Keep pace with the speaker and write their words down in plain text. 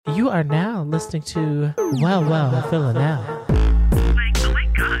You are now listening to Well, Phil Now. Like, oh my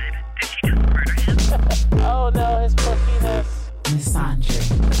god, did she just murder him? Oh no, his poor penis. Misandry.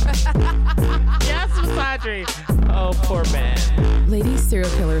 Yes, misandry. Oh, poor man. Ladies,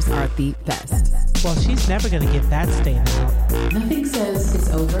 serial killers are the best. Well, she's never going to get that stain out. Nothing says it's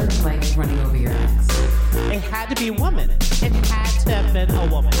over like running over your ex. It had to be a woman. It had to have been a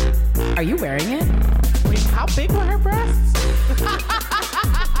woman. Are you wearing it? Wait, how big were her breasts?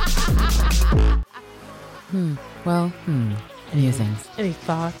 Musings. Any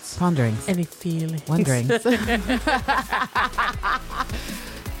thoughts? Ponderings. Any feelings? Wonderings.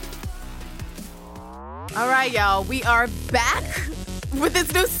 All right, y'all. We are back with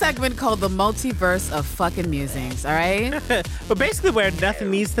this new segment called the Multiverse of fucking musings, all right? But basically where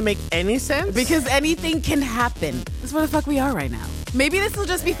nothing needs to make any sense. Because anything can happen. That's where the fuck we are right now. Maybe this will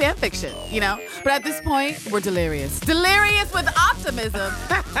just be fan fiction, you know? But at this point, we're delirious. Delirious with optimism.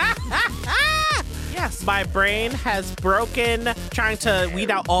 Yes, my brain has broken trying to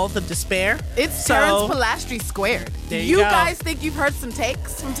weed out all the despair. It's Terrence Pilastri squared. There you go. Guys think you've heard some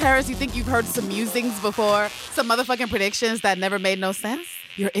takes from Terrence? You think you've heard some musings before? Some motherfucking predictions that never made no sense?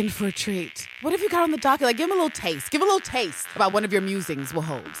 You're in for a treat. What have you got on the docket? Like, give him a little taste. Give a little taste about one of your musings will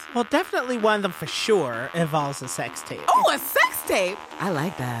hold. Well, definitely one of them for sure involves a sex tape. Oh, a sex tape? I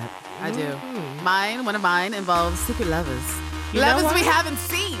like that. I do. One of mine involves secret lovers. You know Lovers what? we haven't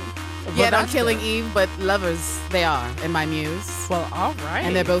seen. Well, Yet I'm that's killing good. Eve, but lovers they are in my muse. Well, all right.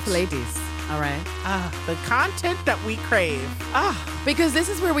 And they're both ladies. All right. The content that we crave. Because this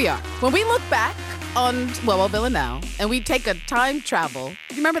is where we are. When we look back on Well, Bill and Now, and we take a time travel.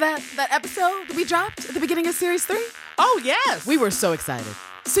 You remember that episode that we dropped at the beginning of Series 3? Oh, yes. We were so excited.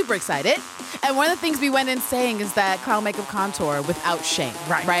 Super excited. And one of the things we went in saying is that Crown Makeup Contour without shame.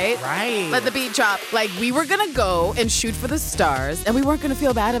 Right. Let the beat drop. Like, we were going to go and shoot for the stars, and we weren't going to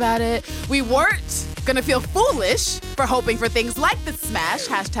feel bad about it. We weren't going to feel foolish for hoping for things like the smash,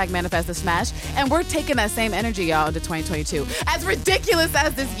 #manifest the smash. And we're taking that same energy, y'all, into 2022. As ridiculous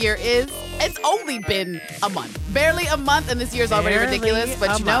as this year is, it's only been a month. Barely a month, and this year's already Barely ridiculous.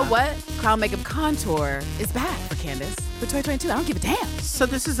 But a you know month. what? Crown Makeup Contour is back for Candace for 2022. I don't give a damn. So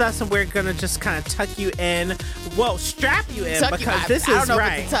this is us, and we're going to just kind of tuck you in. Well, strap you in, Tuck you- because I this don't is know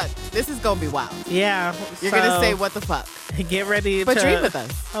right. if it's a tuck. This is going to be wild. Yeah. You're going to say, what the fuck? Get ready But to... dream with us.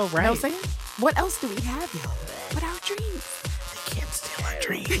 Oh, right. You know what I'm saying? What else do we have, y'all? But our dreams. They can't steal our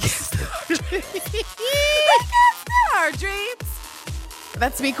dreams. They can't steal our dreams.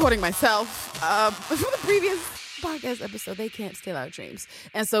 That's me quoting myself. From the previous podcast episode, they can't steal our dreams.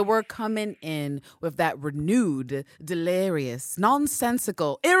 And so we're coming in with that renewed, delirious,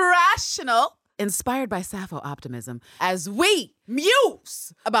 nonsensical, irrational, inspired by Sappho optimism as we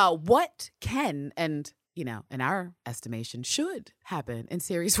muse about what can and, you know, in our estimation, should happen in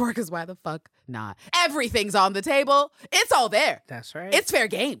series 4, because why the fuck not? Everything's on the table. It's all there. That's right. It's fair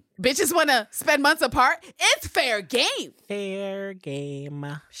game. Bitches want to spend months apart. It's fair game. fair game.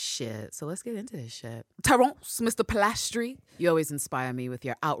 Shit. So let's get into this shit. Terrence, Mr. Pilastri, you always inspire me with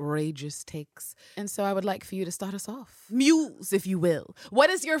your outrageous takes. And so I would like for you to start us off. Muse, if you will. What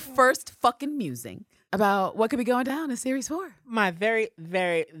is your first fucking musing about what could be going down in Series 4? My very,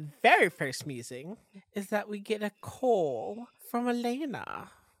 very, very first musing is that we get a call from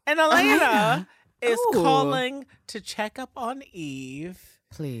Elena. And Elena is Ooh. calling to check up on Eve.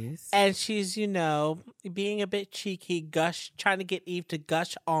 Please. And she's, you know, being a bit cheeky, trying to get Eve to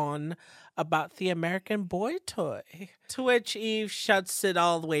gush on about the American Boy toy. To which Eve shuts it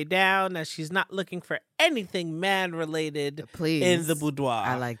all the way down, as she's not looking for anything man-related Please. in the boudoir.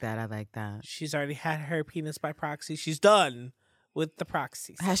 I like that. She's already had her penis by proxy. She's done with the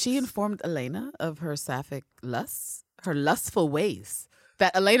proxies. Has she informed Elena of her sapphic lusts? Her lustful ways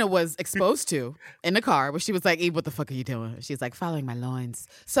that Elena was exposed to in the car, where she was like, Eve, what the fuck are you doing? She's like, following my loins.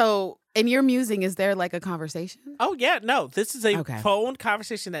 So in your musing, is there like a conversation? Oh, yeah. No, this is a Okay. phone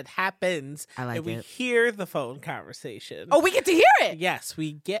conversation that happens. I like and we it. hear the phone conversation. Oh, we get to hear it. Yes,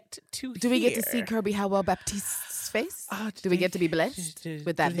 we get to Do we get to see Kirby Howell Baptiste's face? Do we get to be blessed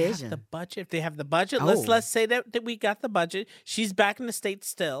with that do they vision? Have the budget? If they have the budget, Oh. let's say that we got the budget. She's back in the States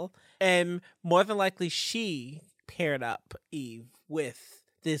still. And more than likely, she paired up Eve with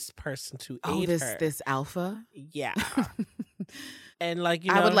this person to aid her. This alpha? Yeah. And like,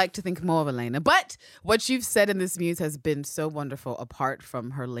 you know, I would like to think more of Elena. But what you've said in this muse has been so wonderful, apart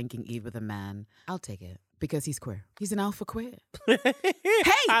from her linking Eve with a man. I'll take it. Because he's queer. He's an alpha queer. Hey!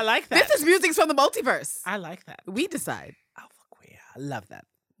 I like that. This is musings from the multiverse. I like that. We decide. Alpha queer. I love that.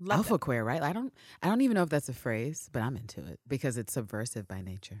 Alpha queer, right? I don't even know if that's a phrase, but I'm into it because it's subversive by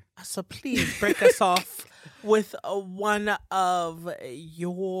nature. So please break us off with one of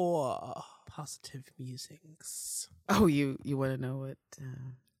your positive musings. Oh, you want to know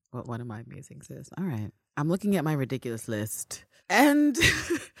what one of my musings is? All right. I'm looking at my ridiculous list and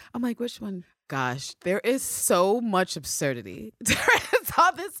I'm like, which one? Gosh, there is so much absurdity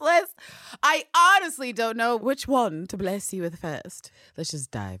on this list. I honestly don't know which one to bless you with first. Let's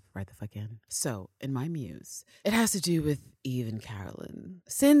just dive right the fuck in. So, in my muse, it has to do with Eve and Carolyn.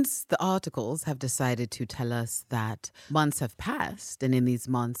 Since the articles have decided to tell us that months have passed, and in these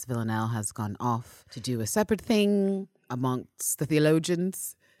months, Villanelle has gone off to do a separate thing amongst the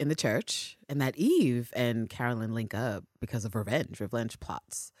theologians in the church, and that Eve and Carolyn link up because of revenge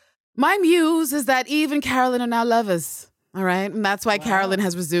plots. My muse is that Eve and Carolyn are now lovers, all right? And that's why Carolyn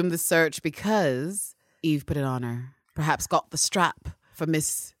has resumed the search, because Eve put it on her. Perhaps got the strap for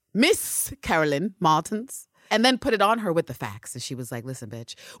Miss Carolyn Martins and then put it on her with the facts. And she was like, listen,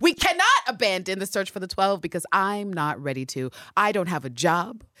 bitch, we cannot abandon the search for the 12 because I'm not ready to. I don't have a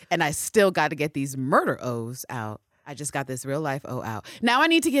job and I still got to get these murder O's out. I just got this real life O out. Now I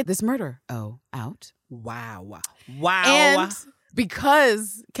need to get this murder O out. Wow. And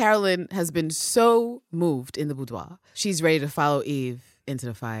because Carolyn has been so moved in the boudoir, she's ready to follow Eve into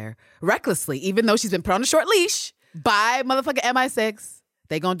the fire recklessly, even though she's been put on a short leash by motherfucking MI6.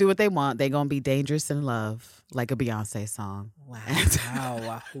 They gonna do what they want. They gonna be dangerous in love, like a Beyonce song.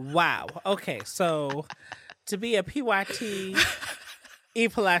 Wow. Okay, so to be a PYT,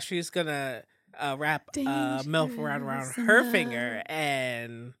 Eve Pilastri is gonna wrap MILF around her finger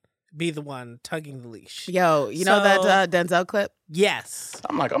and be the one tugging the leash. Yo, you know that Denzel clip? Yes.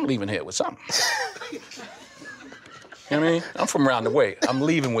 I'm leaving here with something. You know what I mean? I'm from around the way. I'm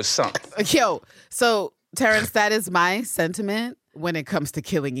leaving with something. Yo, so Terrence, that is my sentiment when it comes to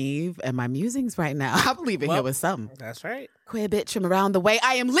killing Eve and my musings right now. I'm leaving here with something. That's right. Queer bitch from around the way.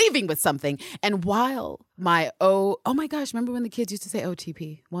 I am leaving with something. And while my oh my gosh, remember when the kids used to say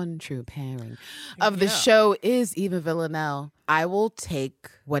OTP? One true pairing of the show is Eve and Villanelle. I will take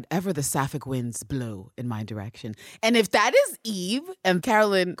whatever the sapphic winds blow in my direction. And if that is Eve and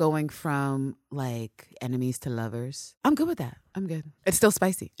Carolyn going from like enemies to lovers, I'm good with that. I'm good. It's still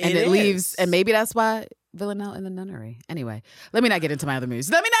spicy. And it leaves, and maybe that's why Villanelle in the nunnery. Anyway, let me not get into my other muse.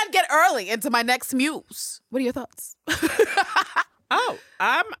 Let me not get early into my next muse. What are your thoughts?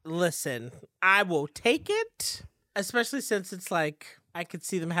 Listen, I will take it, especially since it's like, I could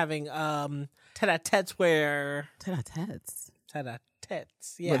see them having tete-a-tetes where... Tete-a-tetes?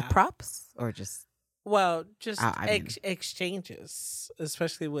 Tete-a-tetes, yeah. With props or just... Well, just exchanges,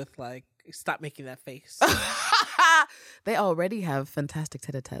 especially with like, stop making that face. They already have fantastic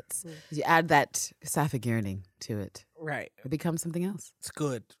tete-a-tetes. You add that sapphic yearning to it. Right. It becomes something else. It's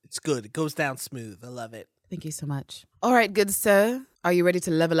good. It goes down smooth. I love it. Thank you so much. All right, good sir. Are you ready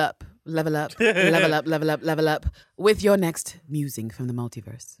to level up with your next musing from the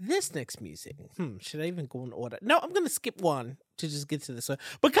multiverse? This next musing, should I even go in order? No, I'm going to skip one to just get to this one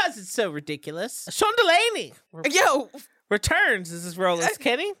because it's so ridiculous. Sean Delaney returns as his role as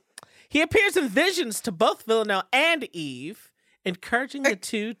Kenny. He appears in visions to both Villanelle and Eve, encouraging the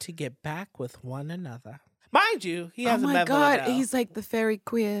two to get back with one another. Mind you, he hasn't met Villanelle. Oh my God, he's like the fairy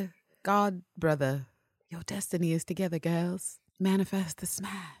queer god brother. Your destiny is together, girls. Manifest the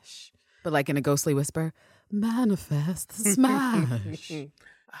smash. But like in a ghostly whisper, manifest the smash.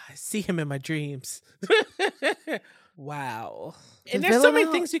 I see him in my dreams. Wow. Did And there's so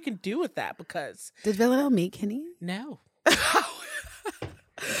many things you can do with that because... Did Villanelle meet Kenny? No.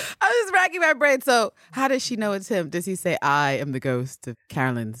 I was racking my brain. So how does she know it's him? Does he say, I am the ghost of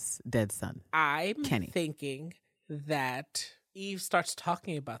Carolyn's dead son? I'm Kenny. Thinking that Eve starts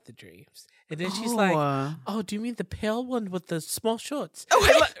talking about the dreams. And then she's like, oh, do you mean the pale one with the small shorts?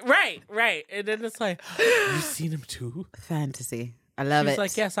 Oh, right. And then it's like, you've seen him too? Fantasy. I love it. She's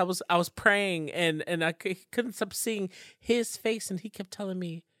like, yes, I was praying and I couldn't stop seeing his face. And he kept telling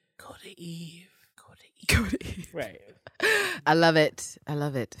me, go to Eve. Go to Eve. Right. I love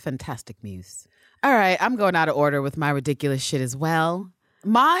it. Fantastic muse. All right, I'm going out of order with my ridiculous shit as well.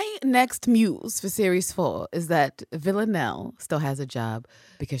 My next muse for series 4 is that Villanelle still has a job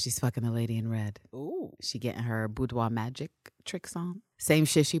because she's fucking the lady in red. Ooh. She getting her boudoir magic tricks on. Same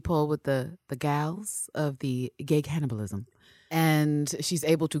shit she pulled with the gals of the gay cannibalism. And she's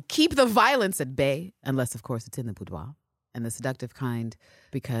able to keep the violence at bay, unless, of course, it's in the boudoir. And the seductive kind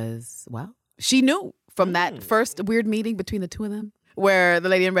because, well, she knew from that first weird meeting between the two of them where the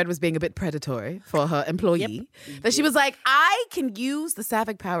lady in red was being a bit predatory for her employee, that she was like, I can use the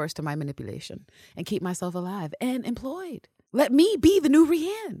sapphic powers to my manipulation and keep myself alive and employed. Let me be the new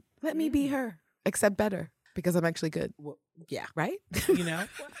Rihanna. Let me be her, except better because I'm actually good. Well, yeah. Right? You know,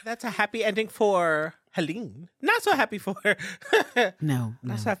 that's a happy ending for Helene. Not so happy for her. No.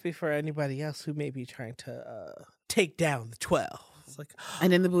 Not so happy for anybody else who may be trying to take down the 12. It's like,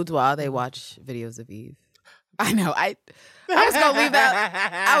 And in the boudoir, they watch videos of Eve. I know. I was gonna leave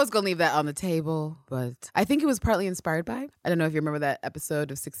that. I was gonna leave that on the table, but I think it was partly inspired by. I don't know if you remember that episode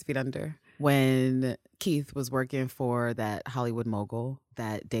of 6 Feet Under when Keith was working for that Hollywood mogul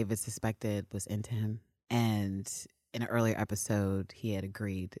that David suspected was into him, and in an earlier episode, he had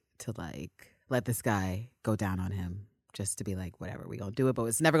agreed to like let this guy go down on him just to be like, whatever, we gonna do it, but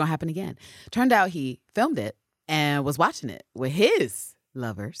it's never gonna happen again. Turned out he filmed it and was watching it with his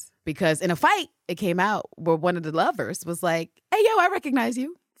lovers because in a fight it came out where one of the lovers was like, hey yo, I recognize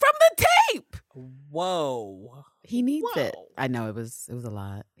you from the tape. whoa. He needs it. Whoa. I know it was a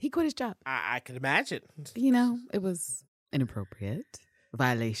lot. He quit his job. I can imagine. You know, it was inappropriate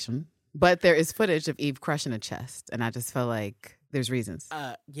violation, but there is footage of Eve crushing a chest and I just felt like there's reasons.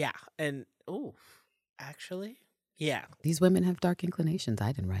 Yeah. And actually, yeah. These women have dark inclinations.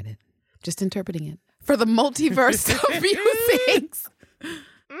 I didn't write it, just interpreting it for the multiverse of musings.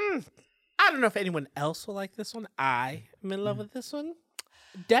 I don't know if anyone else will like this one. I am in love with this one.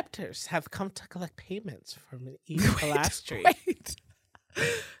 Debtors have come to collect payments from Eve Pilastri. Wait.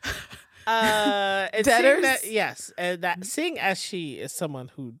 And Debtors? yes, and that seeing as she is someone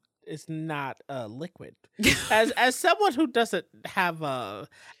who is not liquid, as someone who doesn't have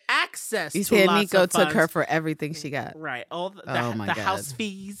access You to said lots Nico of took funds, her for everything she got. right? All the Oh my God. house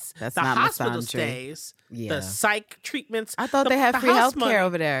fees, That's the not hospital misandry. stays, Yeah. the psych treatments. I thought the- they had the free house health care money.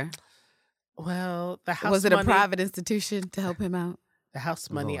 over there. Well, the house Was it a money- private institution to help him out? The house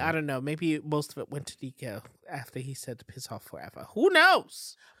money, Lord. I don't know. Maybe most of it went to Nico after he said to piss off forever. Who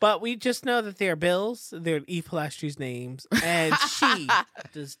knows? But we just know that there are bills, there are Eve Pilastri's names, and she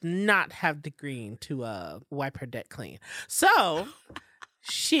does not have the green to wipe her debt clean. So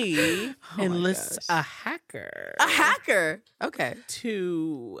she my enlists gosh. a hacker. A hacker. Okay.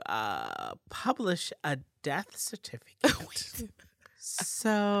 To publish a death certificate.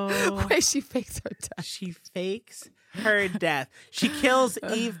 So Wait, she fakes her death. she fakes her death. She kills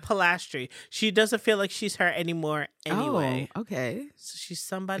Eve Pilastri. She doesn't feel like she's her anymore anyway. Oh, okay. So she's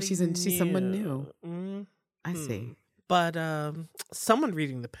somebody She's someone new. Mhm. I see. But someone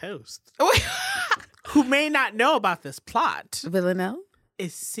reading the post who may not know about this plot Villanelle?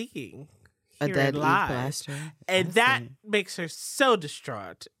 is seeing A here dead Eve live. Pilastri. And I that see. makes her so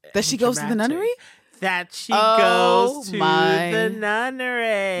distraught. That she and goes to the dramatic nunnery? That she Oh, goes to my the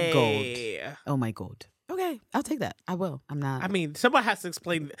nunnery. gold. Oh my God. Okay, I'll take that. I will. I'm not. I mean, someone has to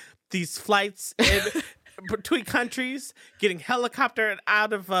explain these flights between countries, getting helicoptered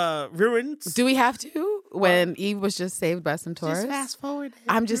out of ruins. Do we have to? When Eve was just saved by some tourists? Just fast forward.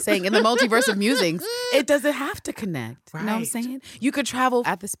 I'm just saying, in the multiverse of musings, it doesn't have to connect. You know what I'm Right. saying? You could travel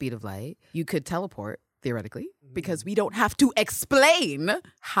at the speed of light. You could teleport, theoretically, because we don't have to explain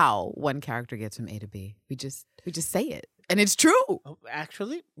how one character gets from A to B. We just say it. And it's true. Oh,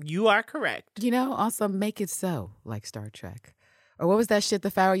 actually, you are correct. You know, also make it so, like Star Trek. Or what was that shit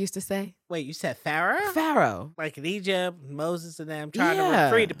the Pharaoh used to say? Wait, you said Pharaoh? Pharaoh. Like in Egypt, Moses and them trying Yeah. to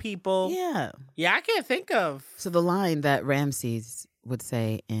free the people. Yeah. Yeah, I can't think of. So the line that Ramses would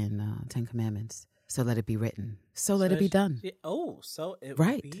say in Ten Commandments, so let it be written. So let it be done. So it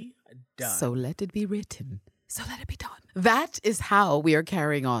Right. would be done. So let it be written. So let it be done. That is how we are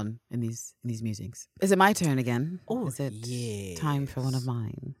carrying on in these musings. Is it my turn again? Oh, is it yes. time for one of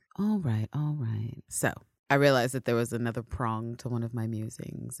mine? All right. So I realized that there was another prong to one of my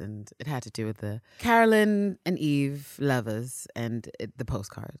musings, and it had to do with the Carolyn and Eve lovers and the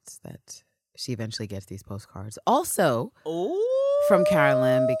postcards that she eventually gets these postcards. Also Oh. from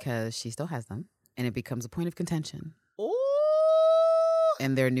Carolyn because she still has them, and it becomes a point of contention Oh.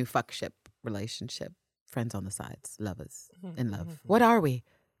 in their new fuckship relationship. Friends on the sides, lovers in love. What are we?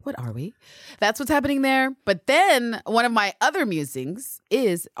 That's what's happening there. But then one of my other musings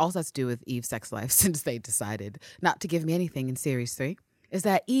also has to do with Eve's sex life since they decided not to give me anything in series 3, is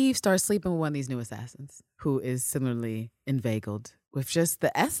that Eve starts sleeping with one of these new assassins who is similarly inveigled with just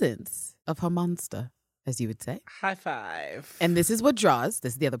the essence of her monster, as you would say. High five. And this is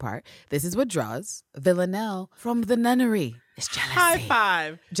the other part. This is what draws Villanelle from the nunnery. It's jealousy. High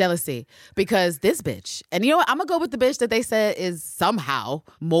five. Jealousy. Because this bitch, and you know what? I'm going to go with the bitch that they said is somehow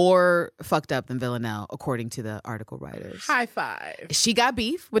more fucked up than Villanelle, according to the article writers. High five. She got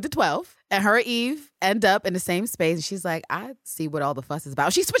beef with the 12, And her and Eve end up in the same space. And she's like, I see what all the fuss is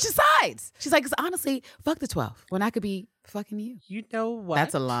about. She switches sides. She's like, 'cause honestly, fuck the 12 when I could be fucking you. You know what?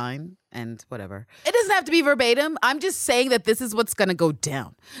 That's a line and whatever. It doesn't have to be verbatim. I'm just saying that this is what's going to go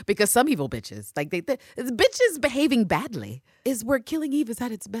down because some evil bitches, like bitches behaving badly is where Killing Eve is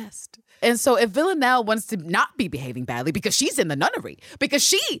at its best. And so if Villanelle wants to not be behaving badly because she's in the nunnery, because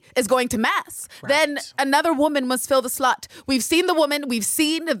she is going to mass, then another woman must fill the slot. We've seen the woman. We've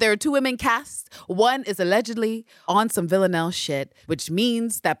seen that there are 2 women cast. One is allegedly on some Villanelle shit, which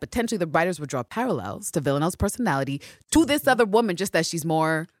means that potentially the writers would draw parallels to Villanelle's personality to this other woman, just that she's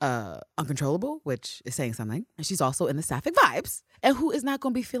more uncontrollable, which is saying something. And she's also in the sapphic vibes. And who is not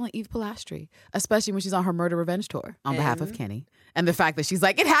going to be feeling Eve Pilastri, especially when she's on her murder revenge tour on behalf of Kenny. And the fact that she's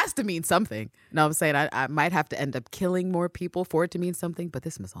like, it has to mean something. No, I'm saying I might have to end up killing more people for it to mean something, but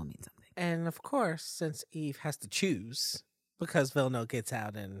this must all mean something. And of course, since Eve has to choose, because Villanelle gets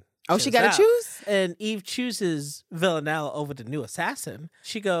out and she got to choose? And Eve chooses Villanelle over the new assassin.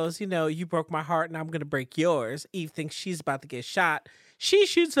 She goes, you broke my heart and I'm going to break yours. Eve thinks she's about to get shot. She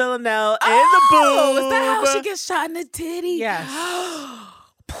shoots Villanelle in the boob. Is that how she gets shot in the titty? Yes.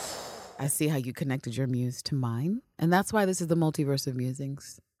 I see how you connected your muse to mine. And that's why this is the multiverse of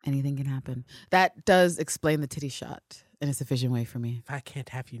musings. Anything can happen. That does explain the titty shot in a sufficient way for me. If I can't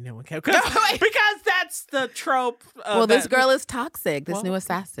have you, no one can. Because that's the trope. This girl is toxic. This new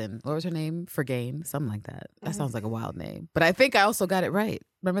assassin. What was her name? Fergane. Something like that. That sounds like a wild name. But I think I also got it right.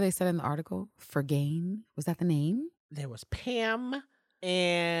 Remember they said in the article? Fergane? Was that the name? There was Pam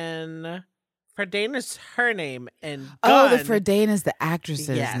and Ferdane is her name. And Gunn, the Ferdane is the actress's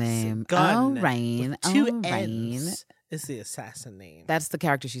name. Gunn. Oh, Rain. With 2 N's is the assassin name. That's the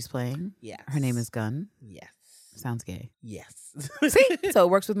character she's playing? Yes. Her name is Gunn? Yes. Sounds gay. Yes. See? So it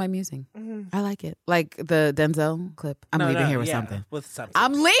works with my musing. I like it. Like the Denzel clip. I'm leaving here with something. With something.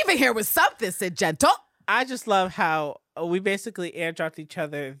 I'm leaving here with something, Sid Gentle. I just love how we basically airdropped each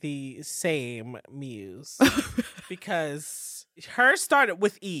other the same muse. Because hers started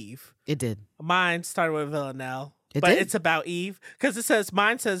with Eve. It did. Mine started with Villanelle. It but did? It's about Eve. Because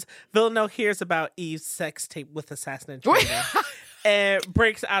mine says Villanelle hears about Eve's sex tape with assassin in training. And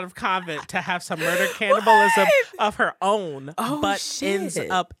breaks out of convent to have some murder cannibalism of her own, but ends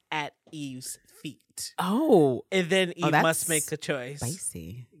up at Eve's feet. Oh, and then Eve must make a choice.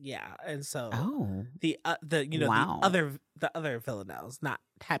 Spicy. Yeah, and so the other Villanelle's not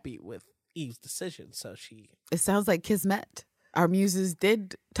happy with Eve's decision, so she. It sounds like Kismet. Our muses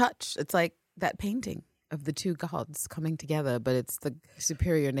did touch. It's like that painting of the 2 gods coming together, but it's the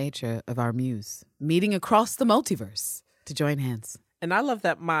superior nature of our muse meeting across the multiverse. To join hands. And I love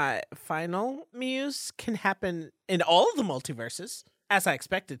that my final muse can happen in all of the multiverses, as I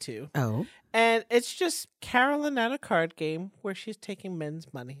expected to. Oh. And it's just Carolyn at a card game where she's taking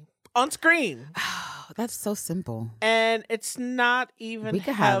men's money on screen. Oh, that's so simple. And it's not even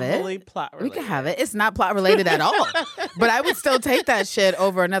heavily plot related. We could have it. It's not plot related at all. But I would still take that shit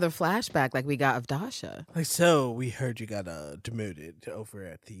over another flashback like we got of Dasha. Like, so we heard you got demoted over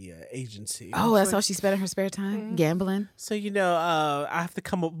at the agency. Oh, that's how she spent her spare time? Gambling? So, I have to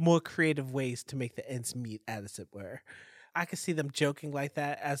come up with more creative ways to make the ends meet, as it were. I could see them joking like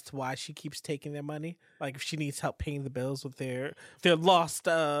that as to why she keeps taking their money. Like if she needs help paying the bills with their lost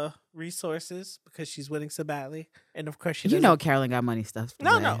resources because she's winning so badly. And of course she doesn't. Carolyn got money stuff.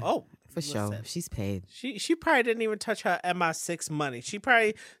 No. Oh, for sure. She's paid. She probably didn't even touch her MI6 money. She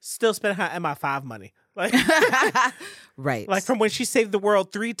probably still spent her MI5 money. Like right. Like from when she saved the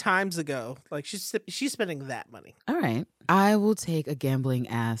world 3 times ago. Like she's spending that money. All right. I will take a gambling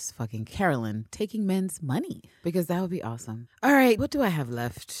ass fucking Carolyn taking men's money because that would be awesome. All right. What do I have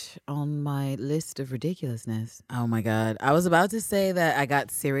left on my list of ridiculousness? Oh my God. I was about to say that I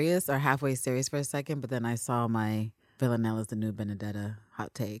got serious or halfway serious for a second, but then I saw my Villanelle is the new Benedetta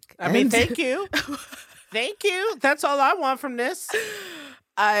hot take. I mean, thank you. Thank you. That's all I want from this.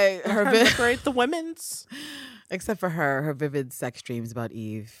 Liberate the women's. Except for her vivid sex dreams about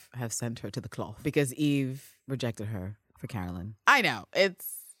Eve have sent her to the cloth because Eve rejected her for Carolyn. I know.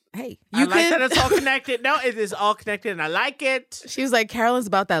 Hey. I like that it's all connected. No, it is all connected and I like it. She was like, Carolyn's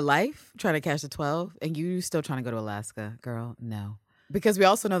about that life, trying to catch the 12, and you still trying to go to Alaska. Girl, no. Because we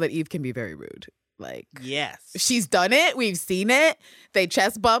also know that Eve can be very rude. Like, yes. She's done it. We've seen it. They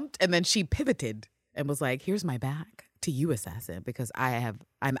chest bumped and then she pivoted and was like, here's my back to you, assassin, because I'm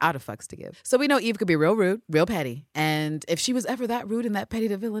out of fucks to give. So we know Eve could be real rude, real petty. And if she was ever that rude and that petty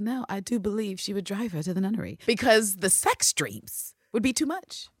to Villanelle, I do believe she would drive her to the nunnery because the sex dreams would be too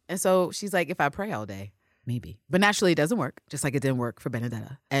much. And so she's like, if I pray all day, maybe. But naturally it doesn't work, just like it didn't work for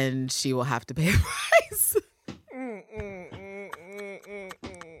Benedetta. And she will have to pay a price.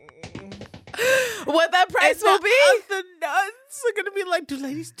 what that price will be? The nuns are gonna be like, do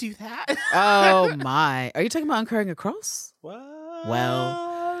ladies do that? Oh my. Are you talking about incurring a cross? What?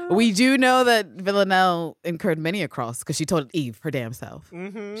 Well, we do know that Villanelle incurred many a cross because she told Eve her damn self.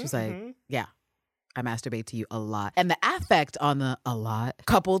 She's like, yeah, I masturbate to you a lot. And the affect on the a lot,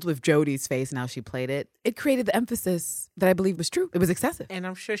 coupled with Jodie's face and how she played it, it created the emphasis that I believe was true. It was excessive. And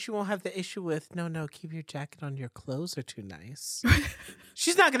I'm sure she won't have the issue with, no, keep your jacket on. Your clothes are too nice.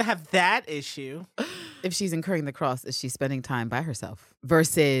 She's not going to have that issue. If she's incurring the cross, is she spending time by herself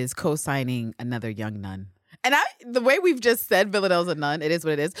versus co-signing another young nun? And the way we've just said Villanelle's a nun, it is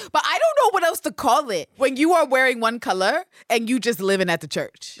what it is. But I don't know what else to call it when you are wearing one color and you just living at the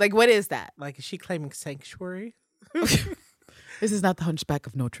church. Like, what is that? Like, is she claiming sanctuary? This is not the Hunchback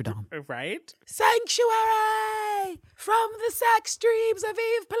of Notre Dame. Right? Sanctuary from the sex dreams of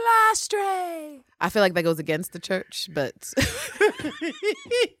Eve Pilastre. I feel like that goes against the church, but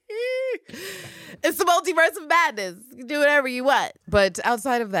it's the multiverse of madness. You can do whatever you want. But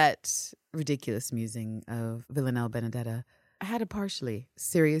outside of that ridiculous musing of Villanelle Benedetta, I had a partially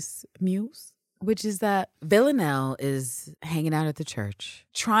serious muse, which is that Villanelle is hanging out at the church,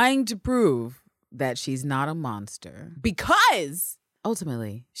 trying to prove that she's not a monster because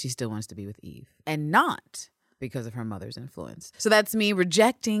ultimately she still wants to be with Eve and not because of her mother's influence. So that's me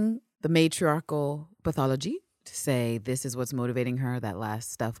rejecting the matriarchal pathology to say this is what's motivating her, that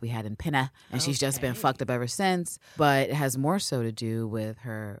last stuff we had in Pinna, and she's just been fucked up ever since. But it has more so to do with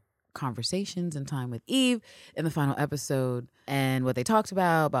her conversations and time with Eve in the final episode and what they talked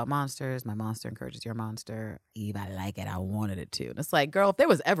about monsters. My monster encourages your monster. Eve, I like it. I wanted it to. And it's like, girl, if there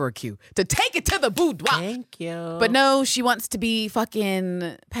was ever a cue to take it to the boudoir. Thank you. But no, she wants to be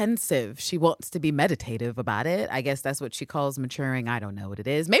fucking pensive. She wants to be meditative about it. I guess that's what she calls maturing. I don't know what it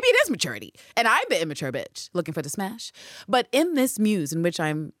is. Maybe it is maturity. And I'm the immature bitch looking for the smash. But in this muse in which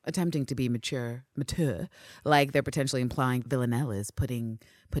I'm attempting to be mature, like they're potentially implying Villanelle is putting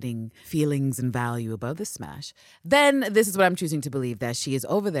feelings and value above the smash, then this is what I'm choosing to believe, that she is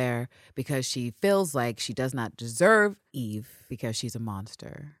over there because she feels like she does not deserve Eve because she's a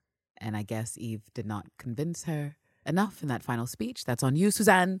monster. And I guess Eve did not convince her enough in that final speech. That's on you,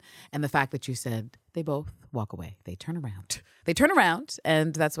 Suzanne. And the fact that you said they both walk away. They turn around. They turn around,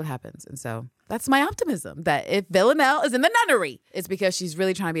 and that's what happens. And so that's my optimism, that if Villanelle is in the nunnery, it's because she's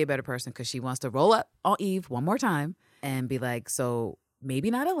really trying to be a better person because she wants to roll up on Eve one more time and be like, so maybe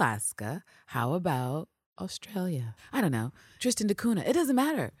not Alaska. How about Australia? I don't know. Tristan da Cunha. It doesn't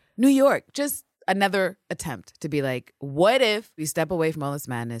matter. New York. Just another attempt to be like, what if we step away from all this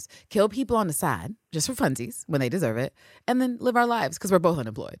madness, kill people on the side just for funsies when they deserve it, and then live our lives because we're both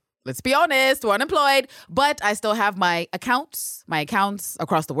unemployed. Let's be honest, we're unemployed, but I still have my accounts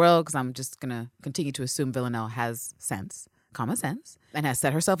across the world because I'm just going to continue to assume Villanelle has sense, common sense, and has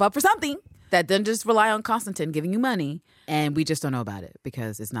set herself up for something that doesn't just rely on Constantine giving you money, and we just don't know about it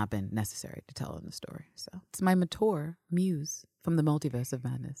because it's not been necessary to tell in the story. So it's my mature muse from the multiverse of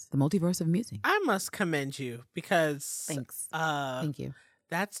madness, the multiverse of musing. I must commend you because Thanks. Thank you.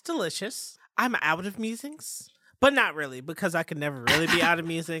 That's delicious. I'm out of musings, but not really because I could never really be out of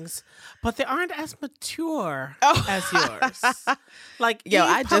musings. But they aren't as mature as yours. Like Yo,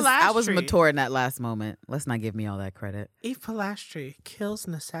 Eve I was Pilastre. mature in that last moment. Let's not give me all that credit. Eve Pilastre kills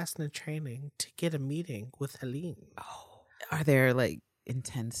an assassin in training to get a meeting with Helene. Are there like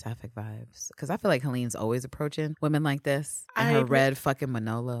intense sapphic vibes? Because I feel like Helene's always approaching women like this in her red fucking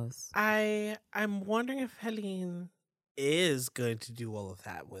Manolos. I'm wondering if Helene is going to do all of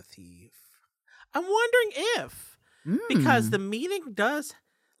that with Eve. I'm wondering if, because the meeting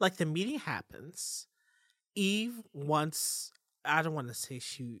happens. Eve wants, I don't want to say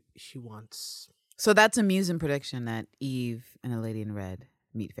she wants. So that's a musing prediction that Eve and a lady in red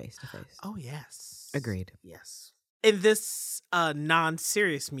meet face to face. Oh, yes. Agreed. Yes. In this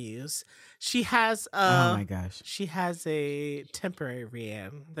non-serious muse, she has Oh my gosh. she has a temporary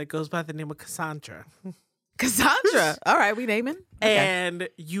Rianne that goes by the name of Cassandra. Cassandra. All right, we naming. Okay. And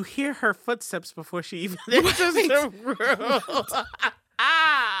you hear her footsteps before she even enters the room.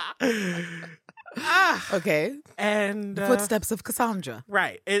 Okay. And Footsteps of Cassandra.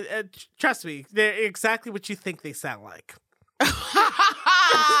 right. Trust me, they're exactly what you think they sound like.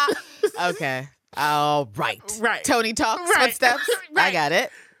 Okay. All right. Right. Tony talks. Right. Footsteps. Right. I got it.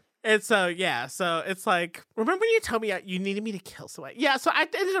 And so, yeah, so it's like, remember when you told me you needed me to kill somebody? Yeah, so I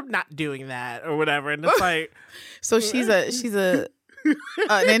ended up not doing that or whatever. And it's like, So she's an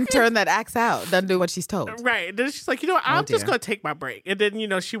intern that acts out, doesn't do what she's told. right. And then she's like, you know what? I'm just dear. going to take my break. And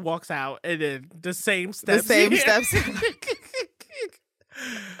then, she walks out and then the same steps. steps.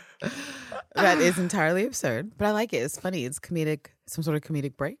 That is entirely absurd, but I like it. It's funny. It's comedic, some sort of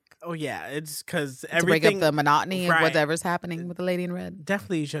comedic break. Oh yeah, it's because to break everything up the monotony of right. whatever's happening with the lady in red.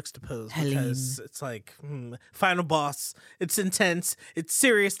 definitely juxtaposed Helene. because it's like final boss. It's intense. It's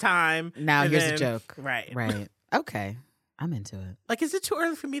serious time. Now and here's a then- joke. Right. Right. Okay. I'm into it. Like, is it too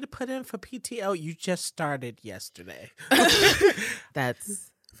early for me to put in for PTO? You just started yesterday.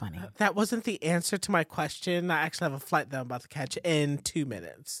 That's funny. That wasn't the answer to my question. I actually have a flight that I'm about to catch in 2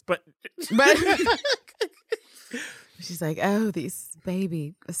 minutes. But But she's like, oh, these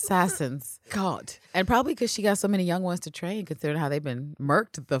baby assassins. God. And probably because she got so many young ones to train, considering how they've been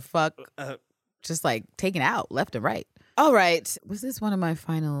murked the fuck, just like taken out left and right. All right. Was this one of my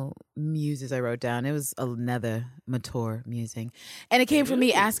final muses I wrote down? It was another mature musing. And it came from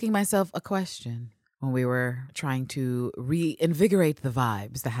me asking myself a question when we were trying to reinvigorate the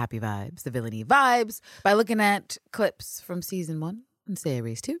vibes, the happy vibes, the villainy vibes, by looking at clips from season 1 and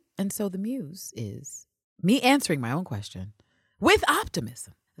series 2. And so the muse is me answering my own question with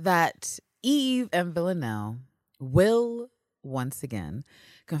optimism that Eve and Villanelle will once again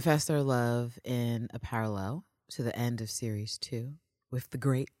confess their love in a parallel to the end of series 2 with the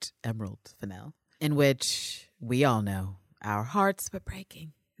great Emerald finale, in which we all know our hearts were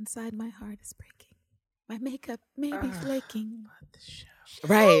breaking. Inside my heart is breaking. My makeup may be flaking.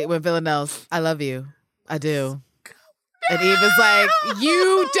 Right, when Villanelle's, I love you. I do. And Eve is like,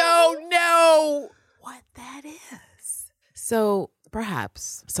 you don't know what that is. So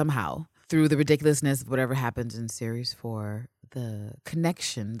perhaps, somehow, through the ridiculousness of whatever happens in series 4, the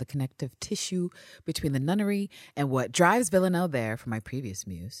connection, the connective tissue between the nunnery and what drives Villanelle there from my previous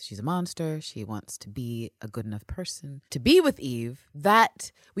muse. She's a monster. She wants to be a good enough person to be with Eve.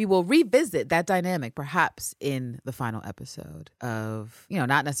 That we will revisit that dynamic perhaps in the final episode of,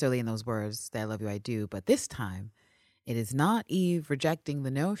 not necessarily in those words that I love you, I do, but this time it is not Eve rejecting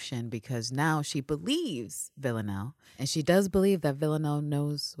the notion because now she believes Villanelle, and she does believe that Villanelle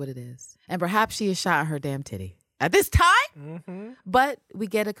knows what it is. And perhaps she has shot her damn titty at this time, but we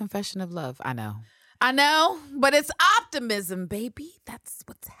get a confession of love. I know, but it's optimism, baby. That's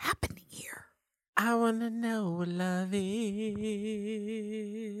what's happening here. I want to know what love is.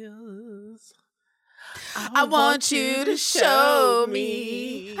 I want you to show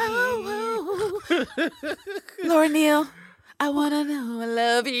me. Laura Neal, I want to know what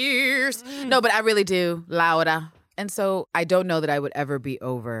love is. No, but I really do, Laura. And so I don't know that I would ever be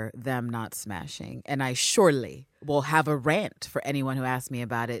over them not smashing. And I surely will have a rant for anyone who asks me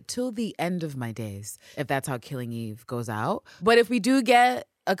about it till the end of my days, if that's how Killing Eve goes out. But if we do get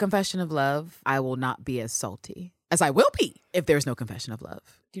a confession of love, I will not be as salty as I will be if there's no confession of love.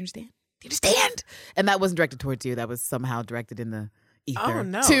 Do you understand? And that wasn't directed towards you. That was somehow directed in the ether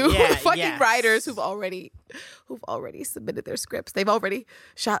to the fucking writers who've already submitted their scripts. They've already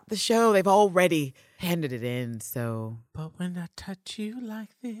shot the show. They've already handed it in. So, but when I touch you like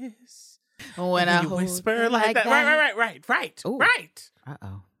this, when I whisper like that, right. Ooh. Right.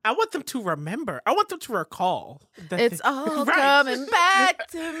 Uh-oh. I want them to remember. I want them to recall. It's all coming back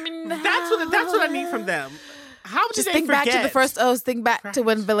to me now. That's what I need from them. How did Just they think forget? back to the first O's. Think back to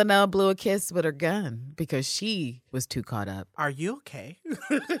when Villanelle blew a kiss with her gun because she was too caught up. Are you okay?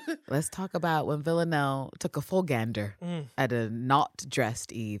 Let's talk about when Villanelle took a full gander at a not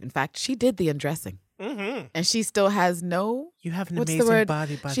dressed Eve. In fact, she did the undressing. Mm-hmm. And she still has no... You have an what's amazing the word?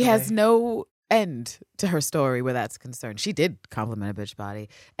 body, by She the has way. no end to her story where that's concerned. She did compliment a bitch body.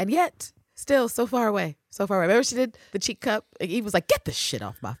 And yet, still so far away. Remember she did the cheek cup? And Eve was like, get this shit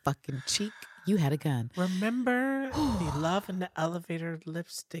off my fucking cheek. You had a gun. Remember the love in the elevator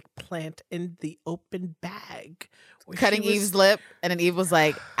lipstick plant in the open bag? Cutting Eve's lip. And then Eve was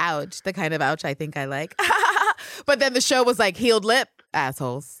like, ouch. The kind of ouch I think I like. But then the show was like, healed lip.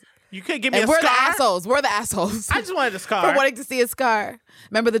 Assholes. You could give me And a we're scar. the assholes. We're the assholes. I just wanted a scar. For wanting to see a scar.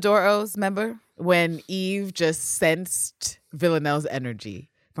 Remember the door O's? Remember? When Eve just sensed Villanelle's energy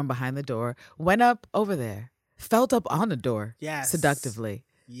from behind the door, went up over there, felt up on the door. Yes. Seductively.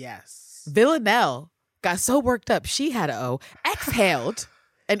 Yes. Villanelle got so worked up, she had an O, exhaled,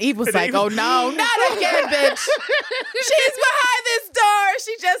 and Eve was like, oh no, not again, bitch. She's behind this door.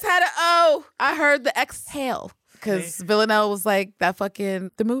 She just had an O. I heard the exhale. Because Villanelle was like that fucking,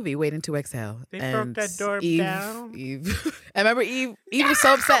 the movie, Waiting to Exhale. They broke that door down. I remember Eve was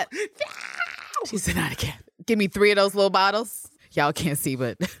so upset. She said, not again. Give me 3 of those little bottles. Y'all can't see,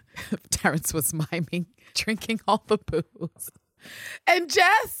 but Terrence was miming, drinking all the booze. And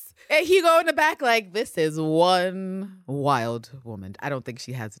Jess and Hugo in the back like, this is one wild woman. I don't think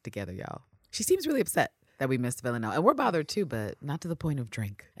she has it together, y'all. She seems really upset that we missed Villanelle. And we're bothered too, but not to the point of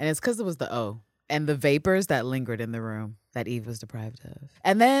drink. And it's because it was the O and the vapors that lingered in the room. that Eve was deprived of.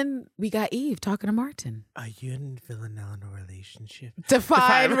 And then we got Eve talking to Martin. Are you and Villanelle in a relationship?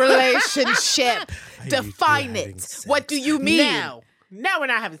 Define relationship. Are you Define two having it. sex? What do you mean? No, we're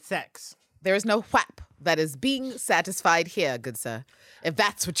not having sex. There is no whap that is being satisfied here, good sir, if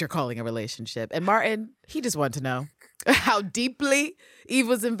that's what you're calling a relationship. And Martin, he just wanted to know how deeply Eve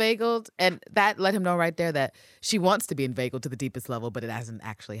was inveigled. And that let him know right there that she wants to be inveigled to the deepest level, but it hasn't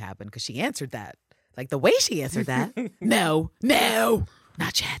actually happened because she answered that. Like the way she answered that, no,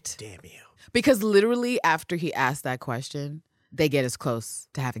 not yet. Damn you. Because literally after he asked that question, they get as close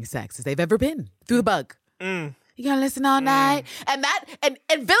to having sex as they've ever been through the bug. You gonna listen all night? And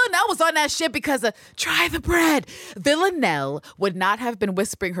Villanelle was on that shit because of try the bread. Villanelle would not have been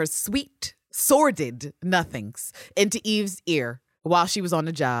whispering her sweet, sordid nothings into Eve's ear while she was on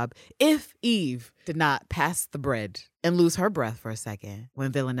the job if Eve did not pass the bread and lose her breath for a second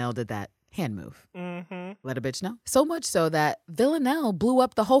when Villanelle did that hand move. Let a bitch know. So much so that Villanelle blew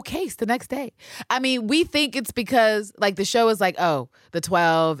up the whole case the next day. I mean, we think it's because like the show is like, oh, the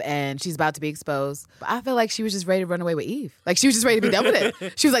 12 and she's about to be exposed. But I feel like she was just ready to run away with Eve. Like she was just ready to be done with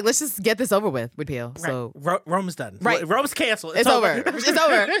it. She was like, let's just get this over with Peel. Right. So Rome's done. Right. Rome's canceled. it's over. It's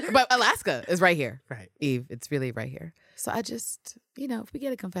over. But Alaska is right here. Right. Eve, it's really right here. So I just, if we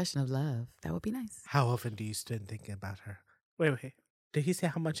get a confession of love, that would be nice. How often do you spend thinking about her? Wait. Did he say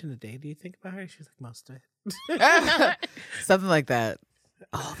how much in a day do you think about her? She was like, most of it. Something like that.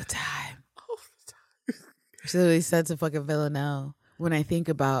 All the time. She literally said to fucking Villanelle, when I think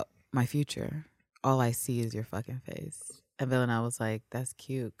about my future, all I see is your fucking face. And Villanelle was like, that's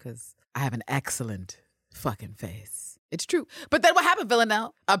cute because I have an excellent fucking face. It's true. But then what happened,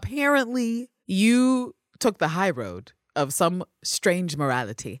 Villanelle? Apparently you took the high road of some strange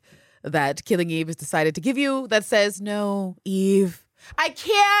morality that Killing Eve has decided to give you that says, no, Eve, I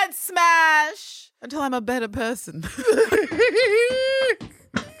can't smash until I'm a better person.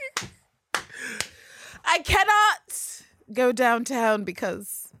 I cannot go downtown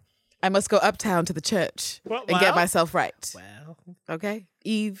because I must go uptown to the church and get myself right. Well. Okay?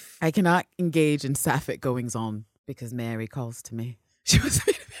 Eve, I cannot engage in sapphic goings on because Mary calls to me. She was a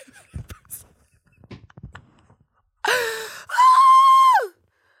better person.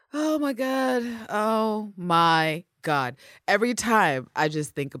 Oh my God. Oh my God. Every time I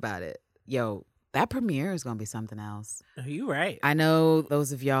just think about it, yo, that premiere is going to be something else. Are you right? I know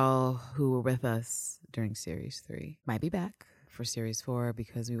those of y'all who were with us during Series 3 might be back for Series 4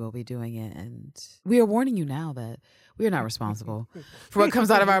 because we will be doing it. And we are warning you now that we are not responsible for what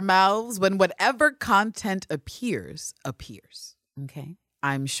comes out of our mouths when whatever content appears. Okay?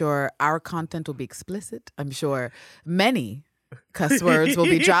 I'm sure our content will be explicit. I'm sure many cuss words will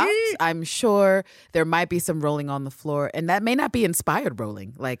be dropped. I'm sure there might be some rolling on the floor, and that may not be inspired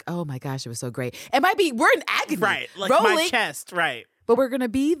rolling. Like, oh my gosh, it was so great. It might be, we're in agony. Right, like rolling, my chest, right. But we're going to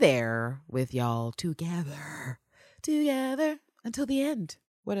be there with y'all together until the end.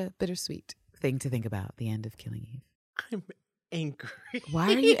 What a bittersweet thing to think about, the end of Killing Eve. I'm angry.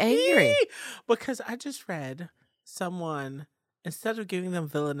 Why are you angry? Because I just read someone, instead of giving them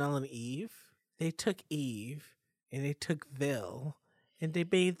Villanelle and Eve, they took Eve and they took Vil and they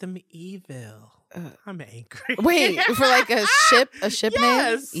made them Evil. I'm angry. Wait, for like a ship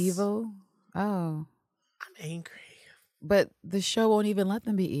Yes. name? Evil? Oh. I'm angry. But the show won't even let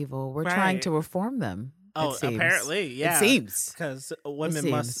them be evil. We're trying Right. to reform them. Oh, it seems. apparently, yeah. It seems. Because women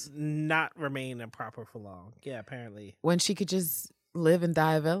must not remain improper for long. Yeah, apparently. When she could just live and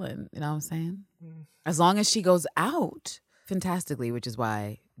die a villain, you know what I'm saying? As long as she goes out fantastically, which is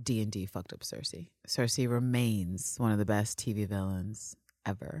why D&D fucked up Cersei. Cersei remains one of the best TV villains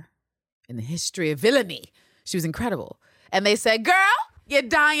ever in the history of villainy. She was incredible. And they said, girl, you're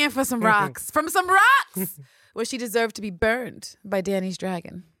dying for some rocks. From some rocks! Where she deserved to be burned by Dany's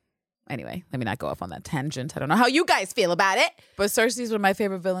dragon. Anyway, let me not go off on that tangent. I don't know how you guys feel about it. But Cersei's one of my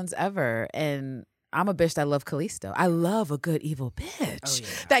favorite villains ever. And I'm a bitch that love Callisto. I love a good evil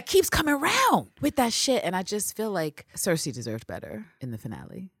bitch that keeps coming around with that shit. And I just feel like Cersei deserved better in the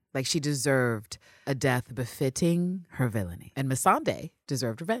finale. Like she deserved a death befitting her villainy. And Missandei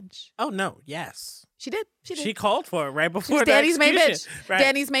deserved revenge. Oh, no. Yes. She did. She called for it right She before was the Danny's main bitch. execution. Right.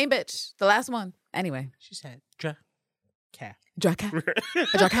 Danny's main bitch. The last one. Anyway. She said, cat. Draca.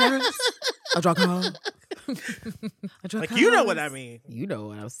 A Dracarys. A Draco. A Dracarys. Like, you know what I mean. You know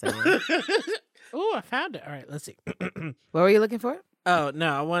what I'm saying. Oh, I found it. All right, let's see. What were you looking for? Oh, no,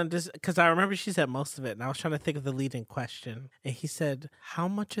 I wanted to, because I remember she said most of it, and I was trying to think of the leading question. And he said, how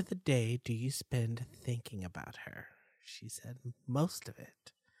much of the day do you spend thinking about her? She said, most of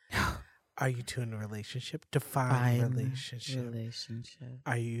it. Are you two in a relationship? Define relationship.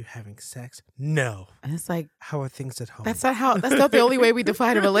 Are you having sex? No. And it's like, How are things at home? that's not the only way we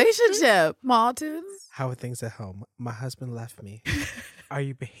define a relationship, Martins. How are things at home? My husband left me. Are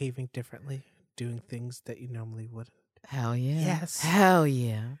you behaving differently? Doing things that you normally wouldn't? Hell yeah. Yes. Hell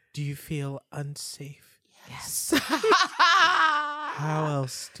yeah. Do you feel unsafe? Yes. How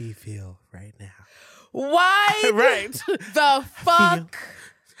else do you feel right now? Why Right. the fuck?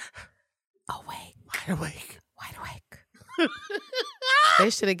 Awake. Wide awake. Wide awake. They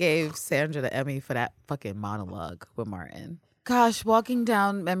should have gave Sandra the Emmy for that fucking monologue with Martin. Gosh, walking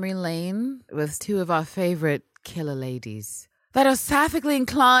down memory lane with two of our favorite killer ladies that are sapphic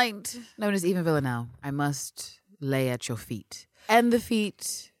inclined, known as Eve and Villanelle, I must lay at your feet. And the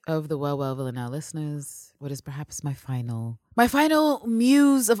feet of the Well Villanelle listeners, what is perhaps my final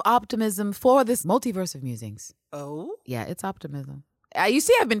muse of optimism for this multiverse of musings. Oh? Yeah, it's optimism. You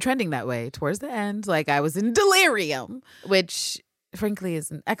see, I've been trending that way towards the end. Like I was in delirium, which frankly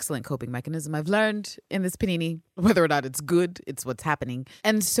is an excellent coping mechanism I've learned in this panini. Whether or not it's good, it's what's happening.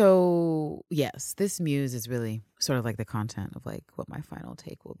 And so, yes, this muse is really sort of like the content of like what my final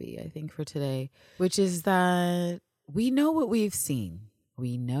take will be, I think, for today, which is that we know what we've seen.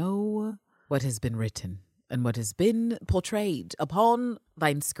 We know what has been written and what has been portrayed upon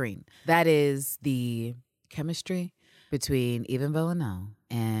thine screen. That is the chemistry between Eve and Villanelle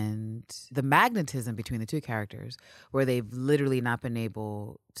and the magnetism between the two characters, where they've literally not been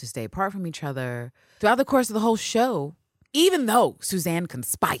able to stay apart from each other throughout the course of the whole show. Even though Suzanne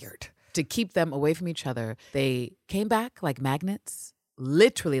conspired to keep them away from each other, they came back like magnets,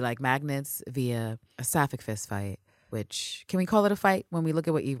 literally like magnets, via a sapphic fist fight. Which, can we call it a fight when we look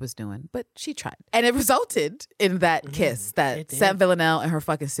at what Eve was doing? But she tried. And it resulted in that kiss that sent Villanelle in her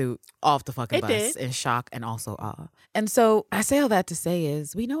fucking suit off the fucking bus in shock and also awe. And so I say all that to say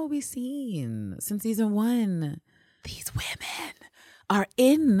is, we know what we've seen since season 1. These women are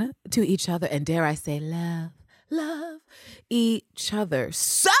into each other and, dare I say, love each other.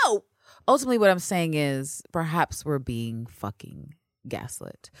 So ultimately what I'm saying is, perhaps we're being fucking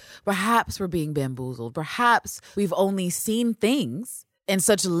gaslit. Perhaps we're being bamboozled. Perhaps we've only seen things in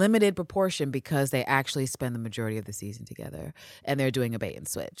such limited proportion because they actually spend the majority of the season together and they're doing a bait and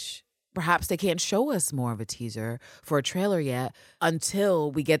switch. Perhaps they can't show us more of a teaser for a trailer yet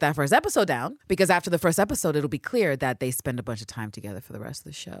until we get that first episode down, because after the first episode, it'll be clear that they spend a bunch of time together for the rest of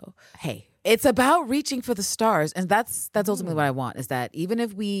the show. Hey, it's about reaching for the stars. And that's ultimately what I want, is that even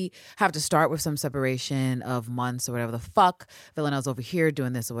if we have to start with some separation of months or whatever the fuck, Villanelle's over here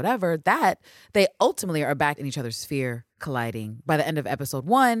doing this or whatever, that they ultimately are back in each other's sphere, colliding by the end of episode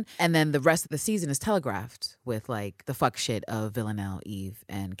 1. And then the rest of the season is telegraphed with like the fuck shit of Villanelle, Eve,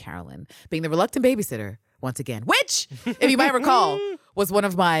 and Carolyn being the reluctant babysitter once again, which, if you might recall, was one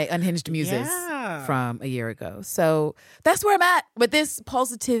of my unhinged muses from a year ago. So that's where I'm at with this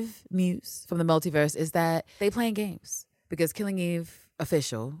positive muse from the multiverse, is that they playing games, because Killing Eve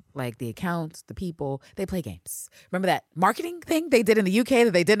official, like the accounts, the people, they play games. Remember that marketing thing they did in the UK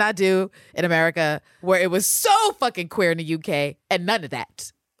that they did not do in America, where it was so fucking queer in the UK, and none of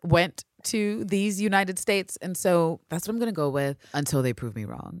that went to these United States. And so that's what I'm going to go with until they prove me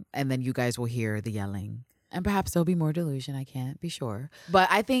wrong. And then you guys will hear the yelling. And perhaps there'll be more delusion. I can't be sure. But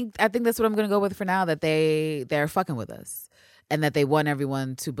I think that's what I'm going to go with for now, that they're fucking with us. And that they want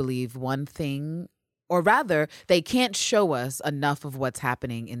everyone to believe one thing. Or rather, they can't show us enough of what's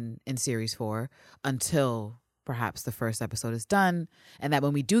happening in series 4 until perhaps the first episode is done. And that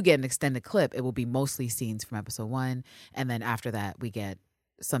when we do get an extended clip, it will be mostly scenes from episode 1. And then after that, we get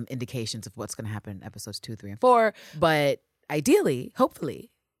some indications of what's going to happen in episodes 2, 3, and 4. But ideally,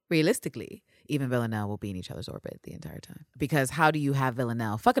 hopefully, realistically, even Villanelle will be in each other's orbit the entire time. Because how do you have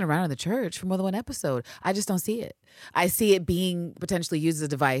Villanelle fucking around in the church for more than one episode? I just don't see it. I see it being potentially used as a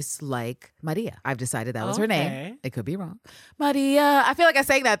device like Maria. I've decided that was her name. It could be wrong. Maria. I feel like I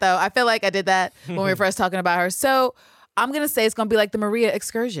sang that, though. I feel like I did that when we were first talking about her. So I'm going to say it's going to be like the Maria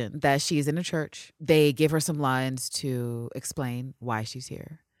excursion, that she's in a church. They give her some lines to explain why she's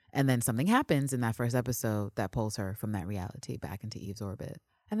here. And then something happens in that first episode that pulls her from that reality back into Eve's orbit.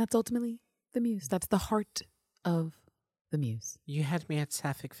 And that's ultimately the muse. That's the heart of the muse. You had me at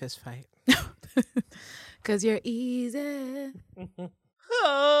sapphic fist fight. 'Cause you're easy.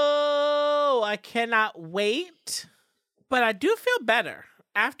 Oh, I cannot wait. But I do feel better.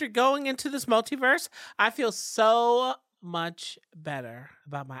 After going into this multiverse, I feel so much better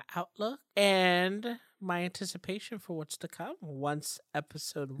about my outlook and my anticipation for what's to come once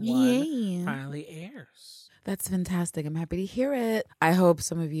episode 1 finally airs. That's fantastic. I'm happy to hear it. I hope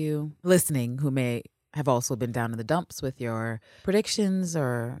some of you listening who may have also been down in the dumps with your predictions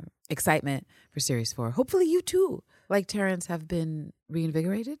or excitement for Series 4. Hopefully you too, like Terrence, have been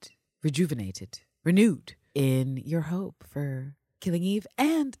reinvigorated, rejuvenated, renewed in your hope for Killing Eve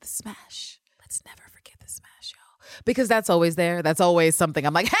and the smash. Let's never forget the smash, y'all. Because that's always there. That's always something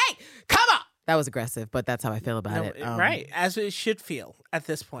I'm like, hey, come on. That was aggressive, but that's how I feel about it. Right, as it should feel at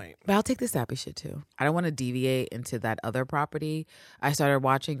this point. But I'll take the sappy shit too. I don't want to deviate into that other property I started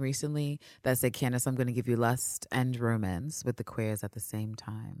watching recently that said, Candace, I'm going to give you lust and romance with the queers at the same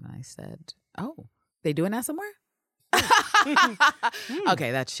time. And I said, oh, they doing that somewhere?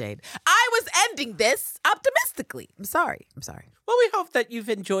 Okay, that's shade. I was ending this optimistically. I'm sorry. Well, we hope that you've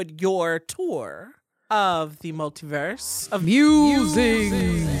enjoyed your tour of the multiverse of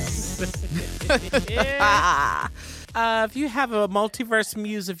Musings. If you have a multiverse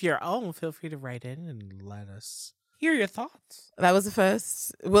muse of your own, feel free to write in and let us hear your thoughts. That was the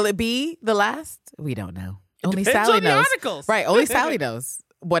first. Will it be the last? We don't know. Only Depends Sally on the knows. articles. Right, only Sally knows.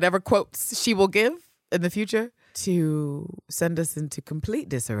 Whatever quotes she will give in the future to send us into complete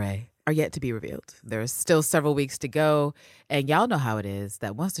disarray are yet to be revealed. There are still several weeks to go, and y'all know how it is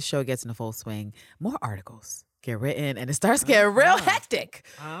that once the show gets in full swing, more articles get written and it starts getting real hectic.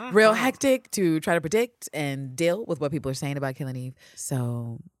 Real hectic to try to predict and deal with what people are saying about Killing Eve.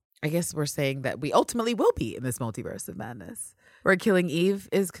 So I guess we're saying that we ultimately will be in this multiverse of madness where Killing Eve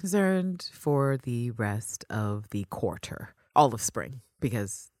is concerned for the rest of the quarter, all of spring.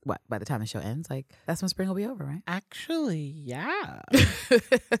 Because by the time the show ends, like that's when spring will be over, right? Actually, yeah.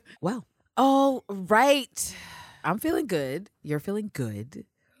 Well, all right. I'm feeling good. You're feeling good.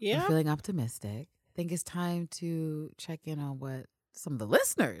 Yeah. I'm feeling optimistic. I think it's time to check in on what some of the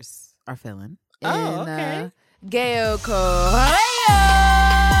listeners are feeling. Oh, okay. Gayo Correo.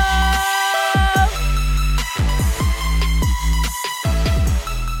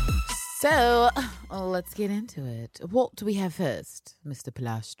 So let's get into it. What do we have first, Mr.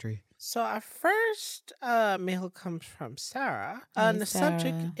 Pilastri? So our first mail comes from Sarah. Hey, And the Sarah.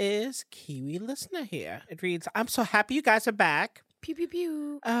 subject is Kiwi Listener here. It reads, I'm so happy you guys are back. Pew, pew,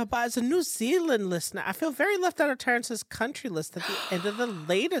 pew. But as a New Zealand listener, I feel very left out of Terrence's country list at the end of the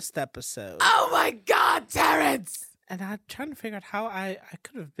latest episode. Oh my God, Terrence! And I'm trying to figure out how I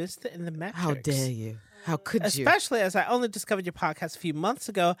could have missed it in the metrics. How dare you? How could you? Especially as I only discovered your podcast a few months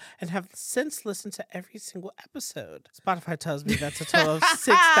ago and have since listened to every single episode. Spotify tells me that's a total of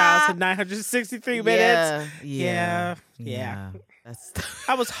 6,963 minutes. Yeah. That's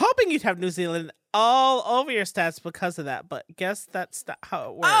I was hoping you'd have New Zealand all over your stats because of that, but guess that's not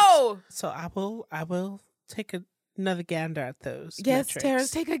how it works. Oh! So I will take another gander at those. Yes, metrics.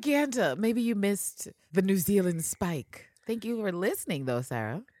 Terrence, take a gander. Maybe you missed the New Zealand spike. Thank you for listening, though,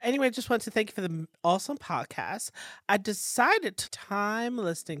 Sarah. Anyway, just want to thank you for the awesome podcast. I decided to time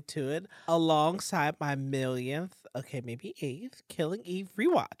listening to it alongside my millionth, maybe 8th, Killing Eve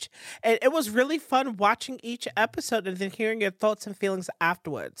rewatch. And it was really fun watching each episode and then hearing your thoughts and feelings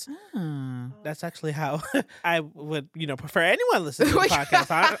afterwards. That's actually how I would, prefer anyone listen to the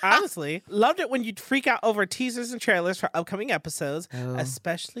podcast, honestly. Loved it when you'd freak out over teasers and trailers for upcoming episodes,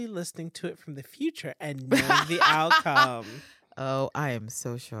 especially listening to it from the future and knowing the outcome. Oh, I am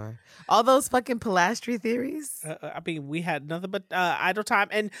so sure. All those fucking Pilastri theories. We had nothing but idle time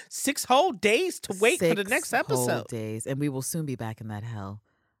and 6 whole days to wait for the next 6 whole episode. days, and we will soon be back in that hell,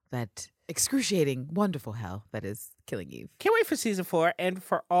 that excruciating, wonderful hell that is Killing Eve. Can't wait for season 4 and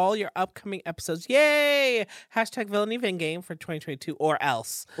for all your upcoming episodes. Yay! #Villainy Game for 2022 or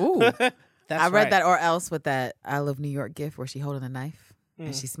else. Ooh, That's I read right. that or else with that I Love New York gif where she holding a knife.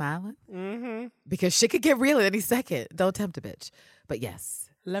 And she's smiling because shit could get real at any second. Don't tempt a bitch. But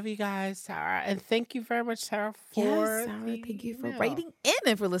yes. Love you guys, Sarah. And thank you very much, Sarah, for Yes, Sarah, thank you for email. writing in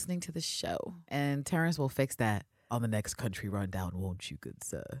and for listening to the show. And Terrence will fix that on the next country rundown, won't you, good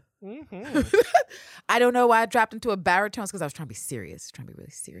sir? I don't know why I dropped into a baritone because I was trying to be serious, trying to be really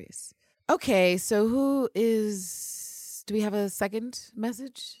serious. Okay, so do we have a second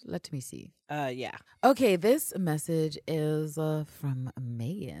message? Let me see. Yeah. Okay, this message is from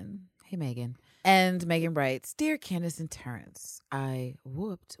Megan. Hey, Megan. And Megan writes, Dear Candace and Terrence, I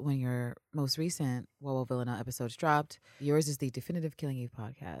whooped when your most recent Wowo Villana episodes dropped. Yours is the definitive Killing Eve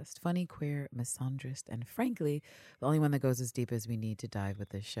podcast. Funny, queer, misandrist, and frankly, the only one that goes as deep as we need to dive with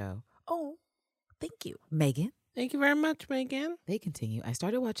this show. Oh, thank you, Megan. Thank you very much, Megan. They continue. I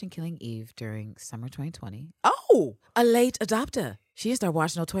started watching Killing Eve during summer 2020. Oh, a late adopter. She didn't start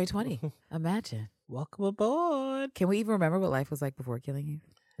watching till 2020. Imagine. Welcome aboard. Can we even remember what life was like before Killing Eve?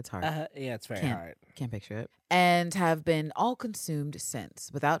 It's hard. Yeah, it's very Can't. hard. Can't picture it. And have been all consumed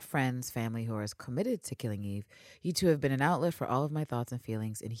since. Without friends, family who are as committed to Killing Eve, you two have been an outlet for all of my thoughts and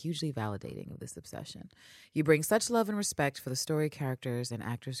feelings and hugely validating of this obsession. You bring such love and respect for the story, characters, and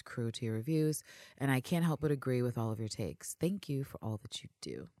actors' crew to your reviews, and I can't help but agree with all of your takes. Thank you for all that you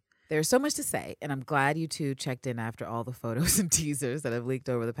do. There's so much to say, and I'm glad you two checked in after all the photos and teasers that have leaked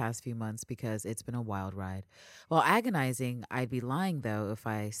over the past few months because it's been a wild ride. While agonizing, I'd be lying, though, if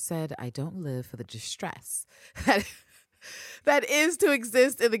I said I don't live for the distress that is to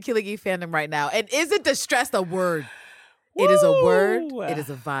exist in the Killing Eve fandom right now. And isn't distress a word? It is a word, it is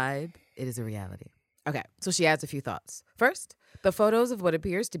a vibe, it is a reality. Okay, so she adds a few thoughts. First, the photos of what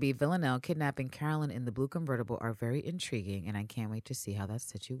appears to be Villanelle kidnapping Carolyn in the blue convertible are very intriguing, and I can't wait to see how that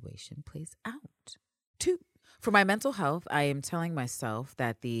situation plays out. 2, for my mental health, I am telling myself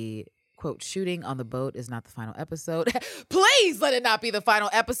that the, quote, shooting on the boat is not the final episode. Please let it not be the final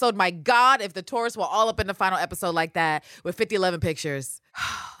episode. My God, if the tourists were all up in the final episode like that with 5011 pictures,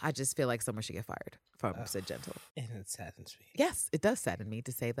 I just feel like someone should get fired from Sid Gentle. And it saddens me. Yes, it does sadden me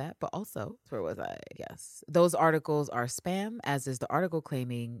to say that, but also, where was I? Yes. Those articles are spam, as is the article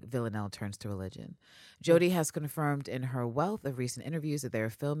claiming Villanelle turns to religion. Jodie has confirmed in her wealth of recent interviews that they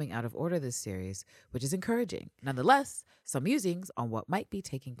are filming out of order this series, which is encouraging. Nonetheless, some musings on what might be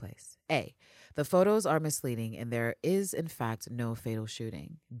taking place. A, the photos are misleading and there is, in fact, no fatal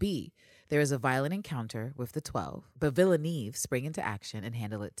shooting. B, there is a violent encounter with the 12, but Villeneuve spring into action and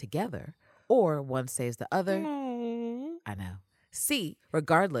handle it together. Or one saves the other. I know. C,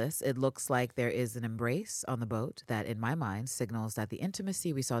 regardless, it looks like there is an embrace on the boat that, in my mind, signals that the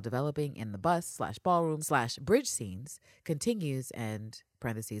intimacy we saw developing in the bus/ballroom/bridge scenes continues and,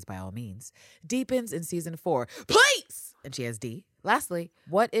 parentheses by all means, deepens in season 4. Please! And she has D. Lastly,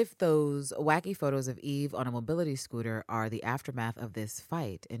 what if those wacky photos of Eve on a mobility scooter are the aftermath of this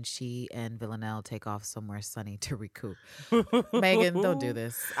fight and she and Villanelle take off somewhere sunny to recoup? Megan, don't do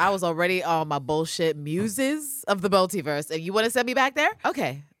this. I was already on my bullshit muses of the multiverse and you want to send me back there?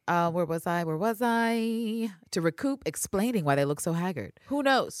 Okay. Where was I? To recoup, explaining why they look so haggard. Who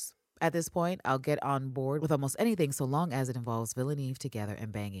knows? At this point, I'll get on board with almost anything so long as it involves Villeneuve together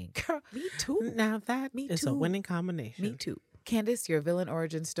and banging. Girl, me too. Now that is a winning combination. Me too. Candace, your villain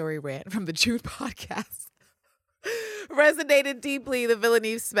origin story rant from the June podcast resonated deeply. The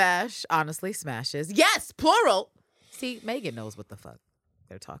Villeneuve smash, honestly smashes. Yes, plural. See, Megan knows what the fuck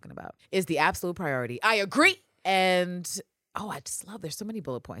they're talking about. Is the absolute priority. I agree. And I just love, there's so many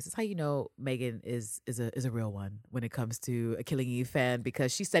bullet points. It's how you know Megan is a real one when it comes to a Killing Eve fan,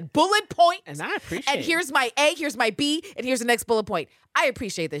 because she said bullet point. And I appreciate it. And here's my A, here's my B, and here's the next bullet point. I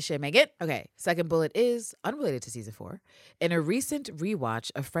appreciate this shit, Megan. Okay, second bullet is unrelated to season 4. In a recent rewatch,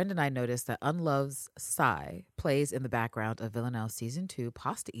 a friend and I noticed that Unlove's Sigh plays in the background of Villanelle's season 2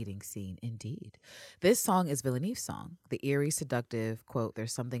 pasta eating scene. Indeed. This song is Villeneuve's song, the eerie, seductive, quote,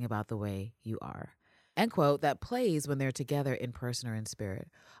 there's something about the way you are, end quote, that plays when they're together in person or in spirit.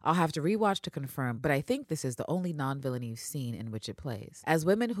 I'll have to rewatch to confirm, but I think this is the only non-Villeneuve scene in which it plays. As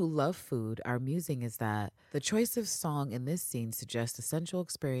women who love food, our musing is that the choice of song in this scene suggests the sensual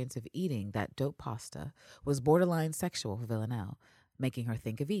experience of eating that dope pasta was borderline sexual for Villanelle, making her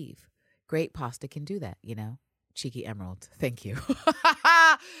think of Eve. Great pasta can do that, you know? Cheeky Emerald. Thank you.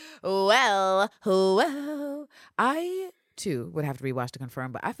 Well, I too would have to rewatch to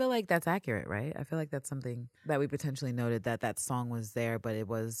confirm, but I feel like that's accurate, right? I feel like that's something that we potentially noted, that song was there, but it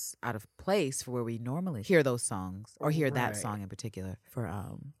was out of place for where we normally hear those songs or hear that song in particular for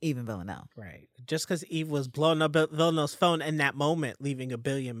even Villanelle. Right. Just because Eve was blowing up Villanelle's phone in that moment, leaving a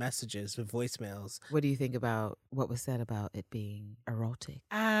billion messages with voicemails. What do you think about what was said about it being erotic?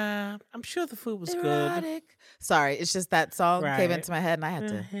 I'm sure the food was erotic. Good. Sorry, it's just that song came into my head and I had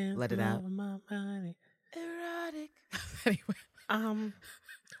to let it out. Erotic. Anyway, I'm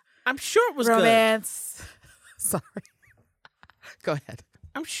sure it was romance. Good. Sorry. Go ahead.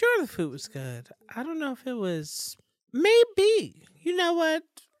 I'm sure the food was good. I don't know if it was. Maybe. You know what?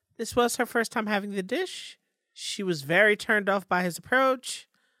 This was her first time having the dish. She was very turned off by his approach,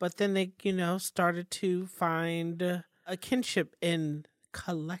 but then they, started to find a kinship in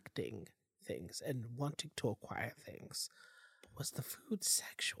collecting things and wanting to acquire things. Was the food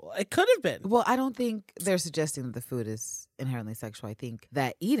sexual? It could have been. Well, I don't think they're suggesting that the food is inherently sexual. I think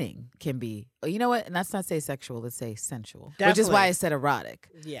that eating can be, you know what? And let's not say sexual, let's say sensual. Definitely. Which is why I said erotic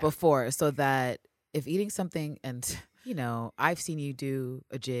before. So that if eating something, and you know, I've seen you do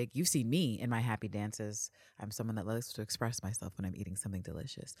a jig. You've seen me in my happy dances. I'm someone that likes to express myself when I'm eating something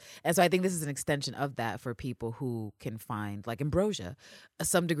delicious. And so I think this is an extension of that for people who can find, like ambrosia,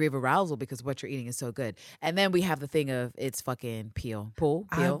 some degree of arousal because what you're eating is so good. And then we have the thing of it's fucking peel.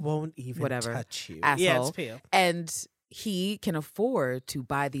 I Peel, won't even whatever. touch you. Asshole. Yeah, it's peel. And he can afford to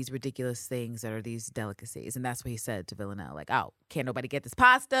buy these ridiculous things that are these delicacies. And that's what he said to Villanelle. Like, oh, can't nobody get this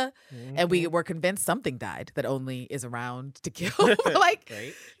pasta? And we were convinced something died that only is around to kill for like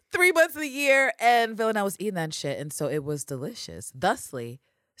Right. 3 months of the year. And Villanelle was eating that shit. And so it was delicious. Thusly,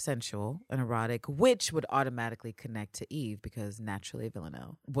 sensual and erotic, which would automatically connect to Eve because naturally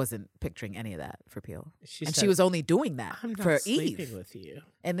Villanelle wasn't picturing any of that for Peel. She And said, she was only doing that I'm not for sleeping Eve. with you.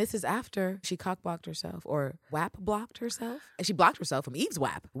 And this is after she cock-blocked herself or WAP-blocked herself. And she blocked herself from Eve's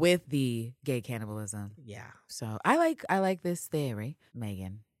WAP with the gay cannibalism. Yeah. So I like this theory,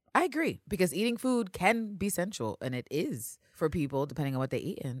 Megan. I agree because eating food can be sensual and it is for people depending on what they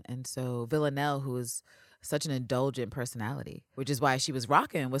eat. And so Villanelle, who is such an indulgent personality, which is why she was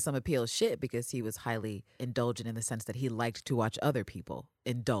rocking with some Appeal shit because he was highly indulgent in the sense that he liked to watch other people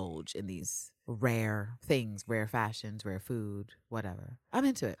indulge in these rare things, rare fashions, rare food, whatever. I'm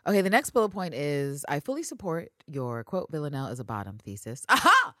into it. Okay, the next bullet point is I fully support your quote, Villanelle is a bottom thesis.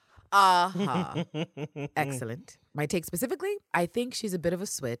 Aha! Aha. Excellent. My take specifically, I think she's a bit of a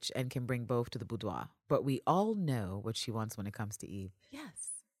switch and can bring both to the boudoir. But we all know what she wants when it comes to Eve.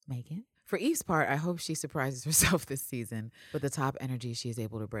 Yes, Megan. For Eve's part, I hope she surprises herself this season with the top energy she is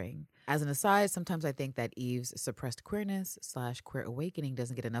able to bring. As an aside, sometimes I think that Eve's suppressed queerness / queer awakening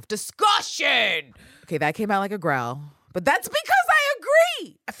doesn't get enough discussion. Okay, that came out like a growl, but that's because I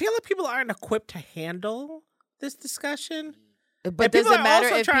agree. I feel like people aren't equipped to handle this discussion. But does people it are matter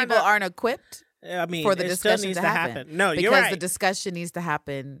also if trying people to- aren't equipped? I mean, For the it still discussion needs to to happen. No, Because you're right. the discussion needs to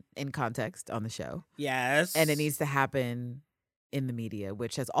happen in context on the show. Yes. And it needs to happen in the media,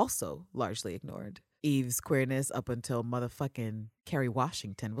 which has also largely ignored Eve's queerness up until motherfucking Kerry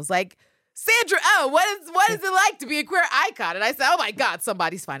Washington was like, Sandra Oh, what is it like to be a queer icon? And I said, oh my God,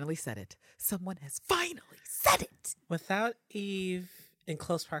 somebody's finally said it. Someone has finally said it. Without Eve in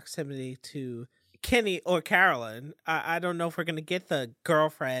close proximity to Kenny or Carolyn, I don't know if we're gonna get the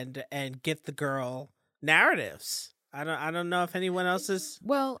girlfriend and get the girl narratives. I don't know if anyone else is.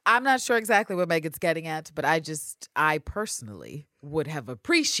 Well, I'm not sure exactly what Megan's getting at, but I personally would have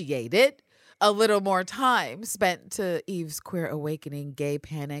appreciated a little more time spent to Eve's queer awakening, gay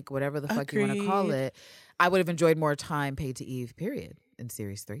panic, whatever the fuck you want to call Agreed. it. I would have enjoyed more time paid to Eve, period, in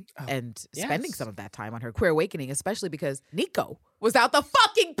series 3. Oh, and spending yes. some of that time on her queer awakening, especially because Nico was out the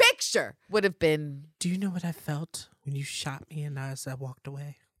fucking picture, would have been. Do you know what I felt when you shot me and as I walked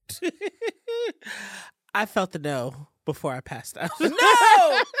away? I felt the no before I passed out. No!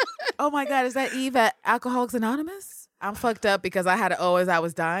 Oh my God, is that Eve at Alcoholics Anonymous? I'm fucked up because I had an O as I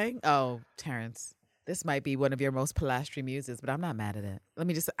was dying. Oh, Terrence, this might be one of your most palastry muses, but I'm not mad at it. Let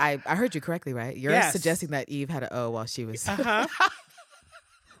me just, I heard you correctly, right? You're Yes. suggesting that Eve had an O while she was. Uh-huh.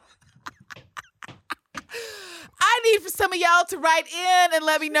 I need for some of y'all to write in and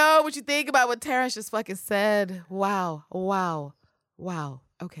let me know what you think about what Terrence just fucking said. Wow.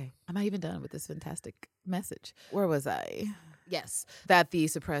 Okay, I'm not even done with this fantastic message. Where was I? Yes, that the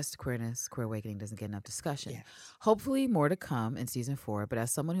suppressed queerness, queer awakening doesn't get enough discussion. Yes. Hopefully more to come in season 4, but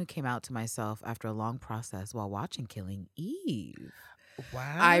as someone who came out to myself after a long process while watching Killing Eve,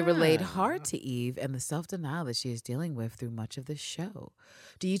 Wow. I relate hard to Eve and the self-denial that she is dealing with through much of this show.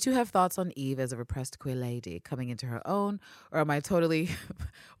 Do you two have thoughts on Eve as a repressed queer lady coming into her own, or am I totally...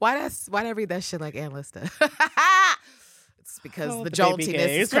 why did I read that shit like Ann Lister? It's because Oh, the the baby joltiness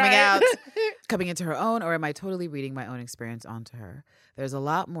gaze, is coming right? out, coming into her own, or am I totally reading my own experience onto her? There's a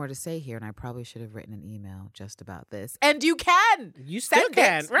lot more to say here, and I probably should have written an email just about this. And you can! You still Send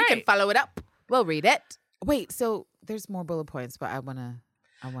can, it. You can right. follow it up. We'll read it. Wait, so there's more bullet points, but I wanna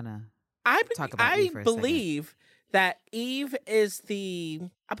talk about Eve for a second. believe that Eve is the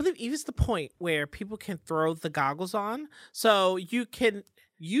point where people can throw the goggles on. So you can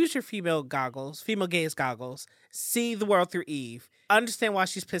use your female gaze goggles, see the world through Eve, understand why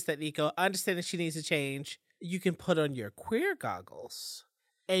she's pissed at Nico, understand that she needs to change. You can put on your queer goggles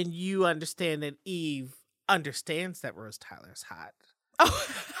and you understand that Eve understands that Rose Tyler's hot. Oh,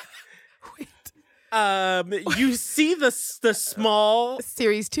 wait. You see the small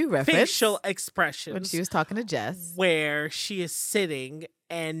Series 2 reference. facial expressions When she was talking to Jess. where she is sitting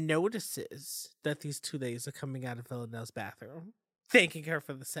and notices that these two ladies are coming out of Villanelle's bathroom, thanking her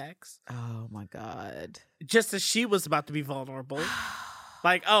for the sex, Oh my God. just as she was about to be vulnerable.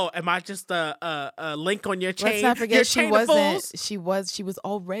 Like, oh, am I just a link on your chain? Let's not forget your she chain of wasn't. fools? She was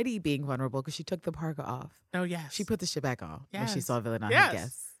already being vulnerable because she took the parka off. Oh, yes. She put the shit back on when she Yes. saw Villanelle. Yes. I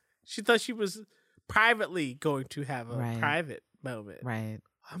guess. She thought she was privately going to have a Right. private moment. Right.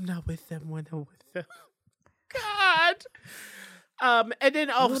 I'm not with them when I'm with them. God. And then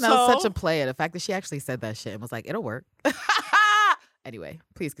also Villanelle's such a player. The fact that she actually said that shit and was like, "It'll work." Anyway,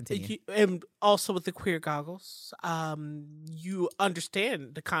 please continue. And also with the queer goggles, you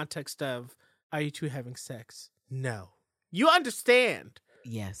understand the context of, are you two having sex? No. You understand.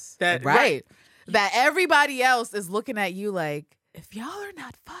 Yes. That- right. That everybody else is looking at you like, if y'all are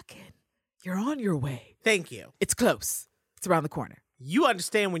not fucking, you're on your way. Thank you. It's close. It's around the corner. You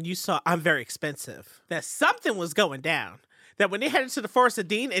understand when you saw I'm Very Expensive that something was going down. That when they headed to the Forest of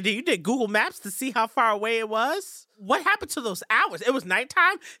Dean and then you did Google Maps to see how far away it was, what happened to those hours? It was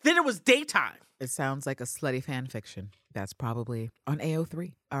nighttime, then it was daytime. It sounds like a slutty fan fiction. That's probably on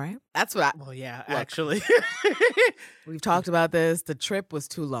AO3. All right. That's what Well, yeah, Look. actually. we've talked about this. The trip was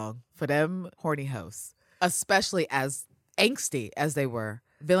too long for them horny hosts, especially as angsty as they were.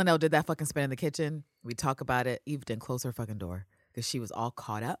 Villanelle did that fucking spin in the kitchen. We talk about it. Eve didn't close her fucking door because she was all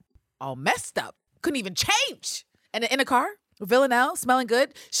caught up, all messed up, couldn't even change. And in a car, Villanelle smelling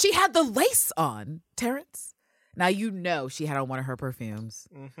good. She had the lace on, Terrence. Now you know she had on one of her perfumes.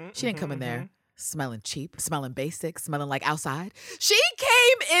 She didn't come in there smelling cheap, smelling basic, smelling like outside. She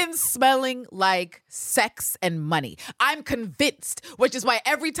came in smelling like sex and money. I'm convinced, which is why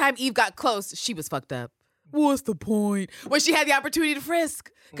every time Eve got close, she was fucked up. What's the point? When she had the opportunity to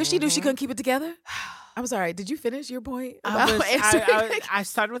frisk because she knew she couldn't keep it together. I'm sorry. Did you finish your point? I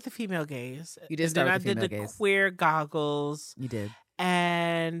started with the female gaze. You did and start then with the I did female the gaze. queer goggles. You did.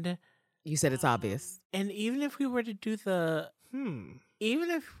 And You said it's obvious. And even if we were to do even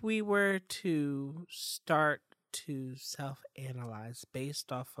if we were to start to self-analyze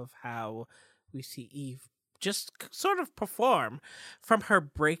based off of how we see Eve just sort of perform, from her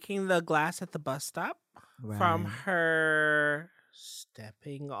breaking the glass at the bus stop, from Right. her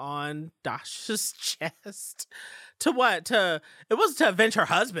stepping on Dasha's chest, to what? It wasn't to avenge her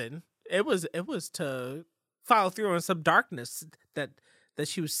husband. It was to follow through on some darkness that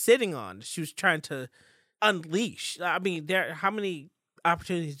she was sitting on. She was trying to unleash. I mean, how many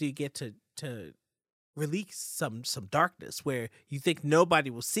opportunities do you get to release some darkness where you think nobody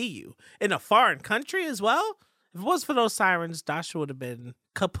will see you in a foreign country as well? If it was for those sirens, Dasha would have been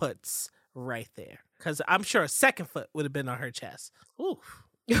kaputs right there, because I'm sure a second foot would have been on her chest. Ooh.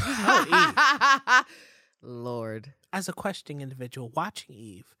 Lord. As a questioning individual watching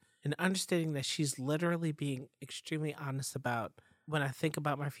Eve and understanding that she's literally being extremely honest about, when I think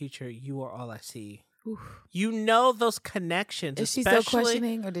about my future, you are all I see. Oof. You know those connections. Is she still especially-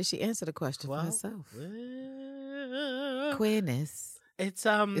 questioning, or did she answer the question for herself? Queerness It's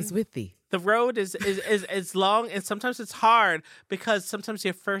is with thee. the road is long, and sometimes it's hard because sometimes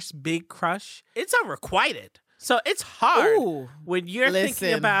your first big crush, it's unrequited. So it's hard Ooh. when you're thinking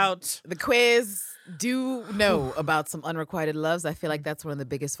Listen. about The quiz do know about some unrequited loves. I feel like that's one of the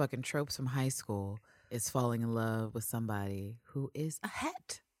biggest fucking tropes from high school, is falling in love with somebody who is a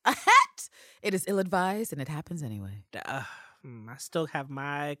het. A het! It is ill-advised, and it happens anyway. I still have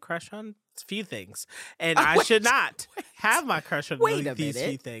my crush on a few things, and I should not have my crush on Wait a these minute.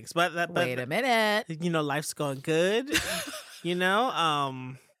 few things. But Wait a minute. you know, life's going good. You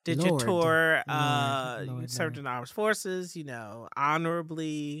know, did your Lord. tour, Lord, you served Lord. in the armed forces, you know,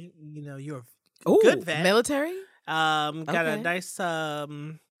 honorably, you know, you're a Ooh, good vet. military? Got a Okay. nice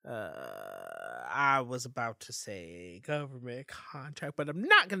I was about to say government contract, but I'm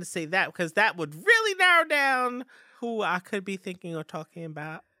not gonna say that because that would really narrow down who I could be thinking or talking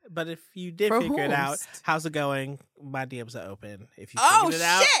about. But if you did For figure it out, whomst? how's it going? My DMs are open. If you Oh, figured it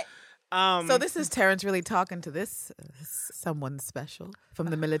out. shit! So this is Terrence really talking to this someone special from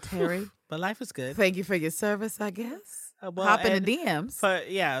the military. But life is good. Thank you for your service, I guess. Well, Hop in and the DMs.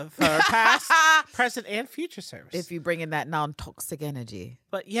 for past, present, and future service. If you bring in that non-toxic energy.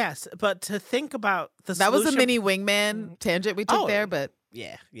 But yes, but to think about the That was a solution- mini wingman tangent we took Oh. there, but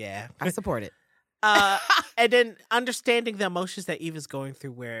yeah. I support it. And then understanding the emotions that Eve is going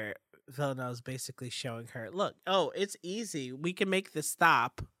through, where Villanelle is basically showing her, look, it's easy. We can make this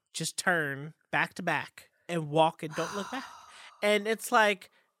stop. Just turn back to back and walk and don't look back. And it's like,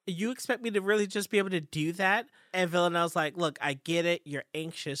 you expect me to really just be able to do that? And Villanelle's like, look, I get it. You're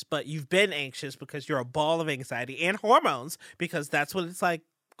anxious, but you've been anxious because you're a ball of anxiety and hormones, because that's what it's like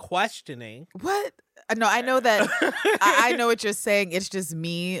questioning. What? No, I know that. I know what you're saying. It's just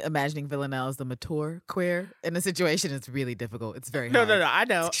me imagining Villanelle as the mature queer in the situation. It's really difficult. It's very No, hard. I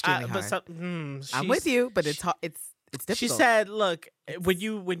know. It's extremely But hard. I'm I'm with you, but it's hard. It's difficult. She said, "Look, when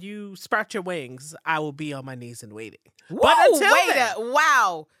you sprout your wings, I will be on my knees and waiting." Whoa, but until wait then,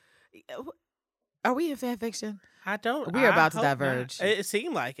 wow. Are we in fan fiction? I don't. We're I about to hope not. diverge. It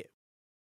seemed like it.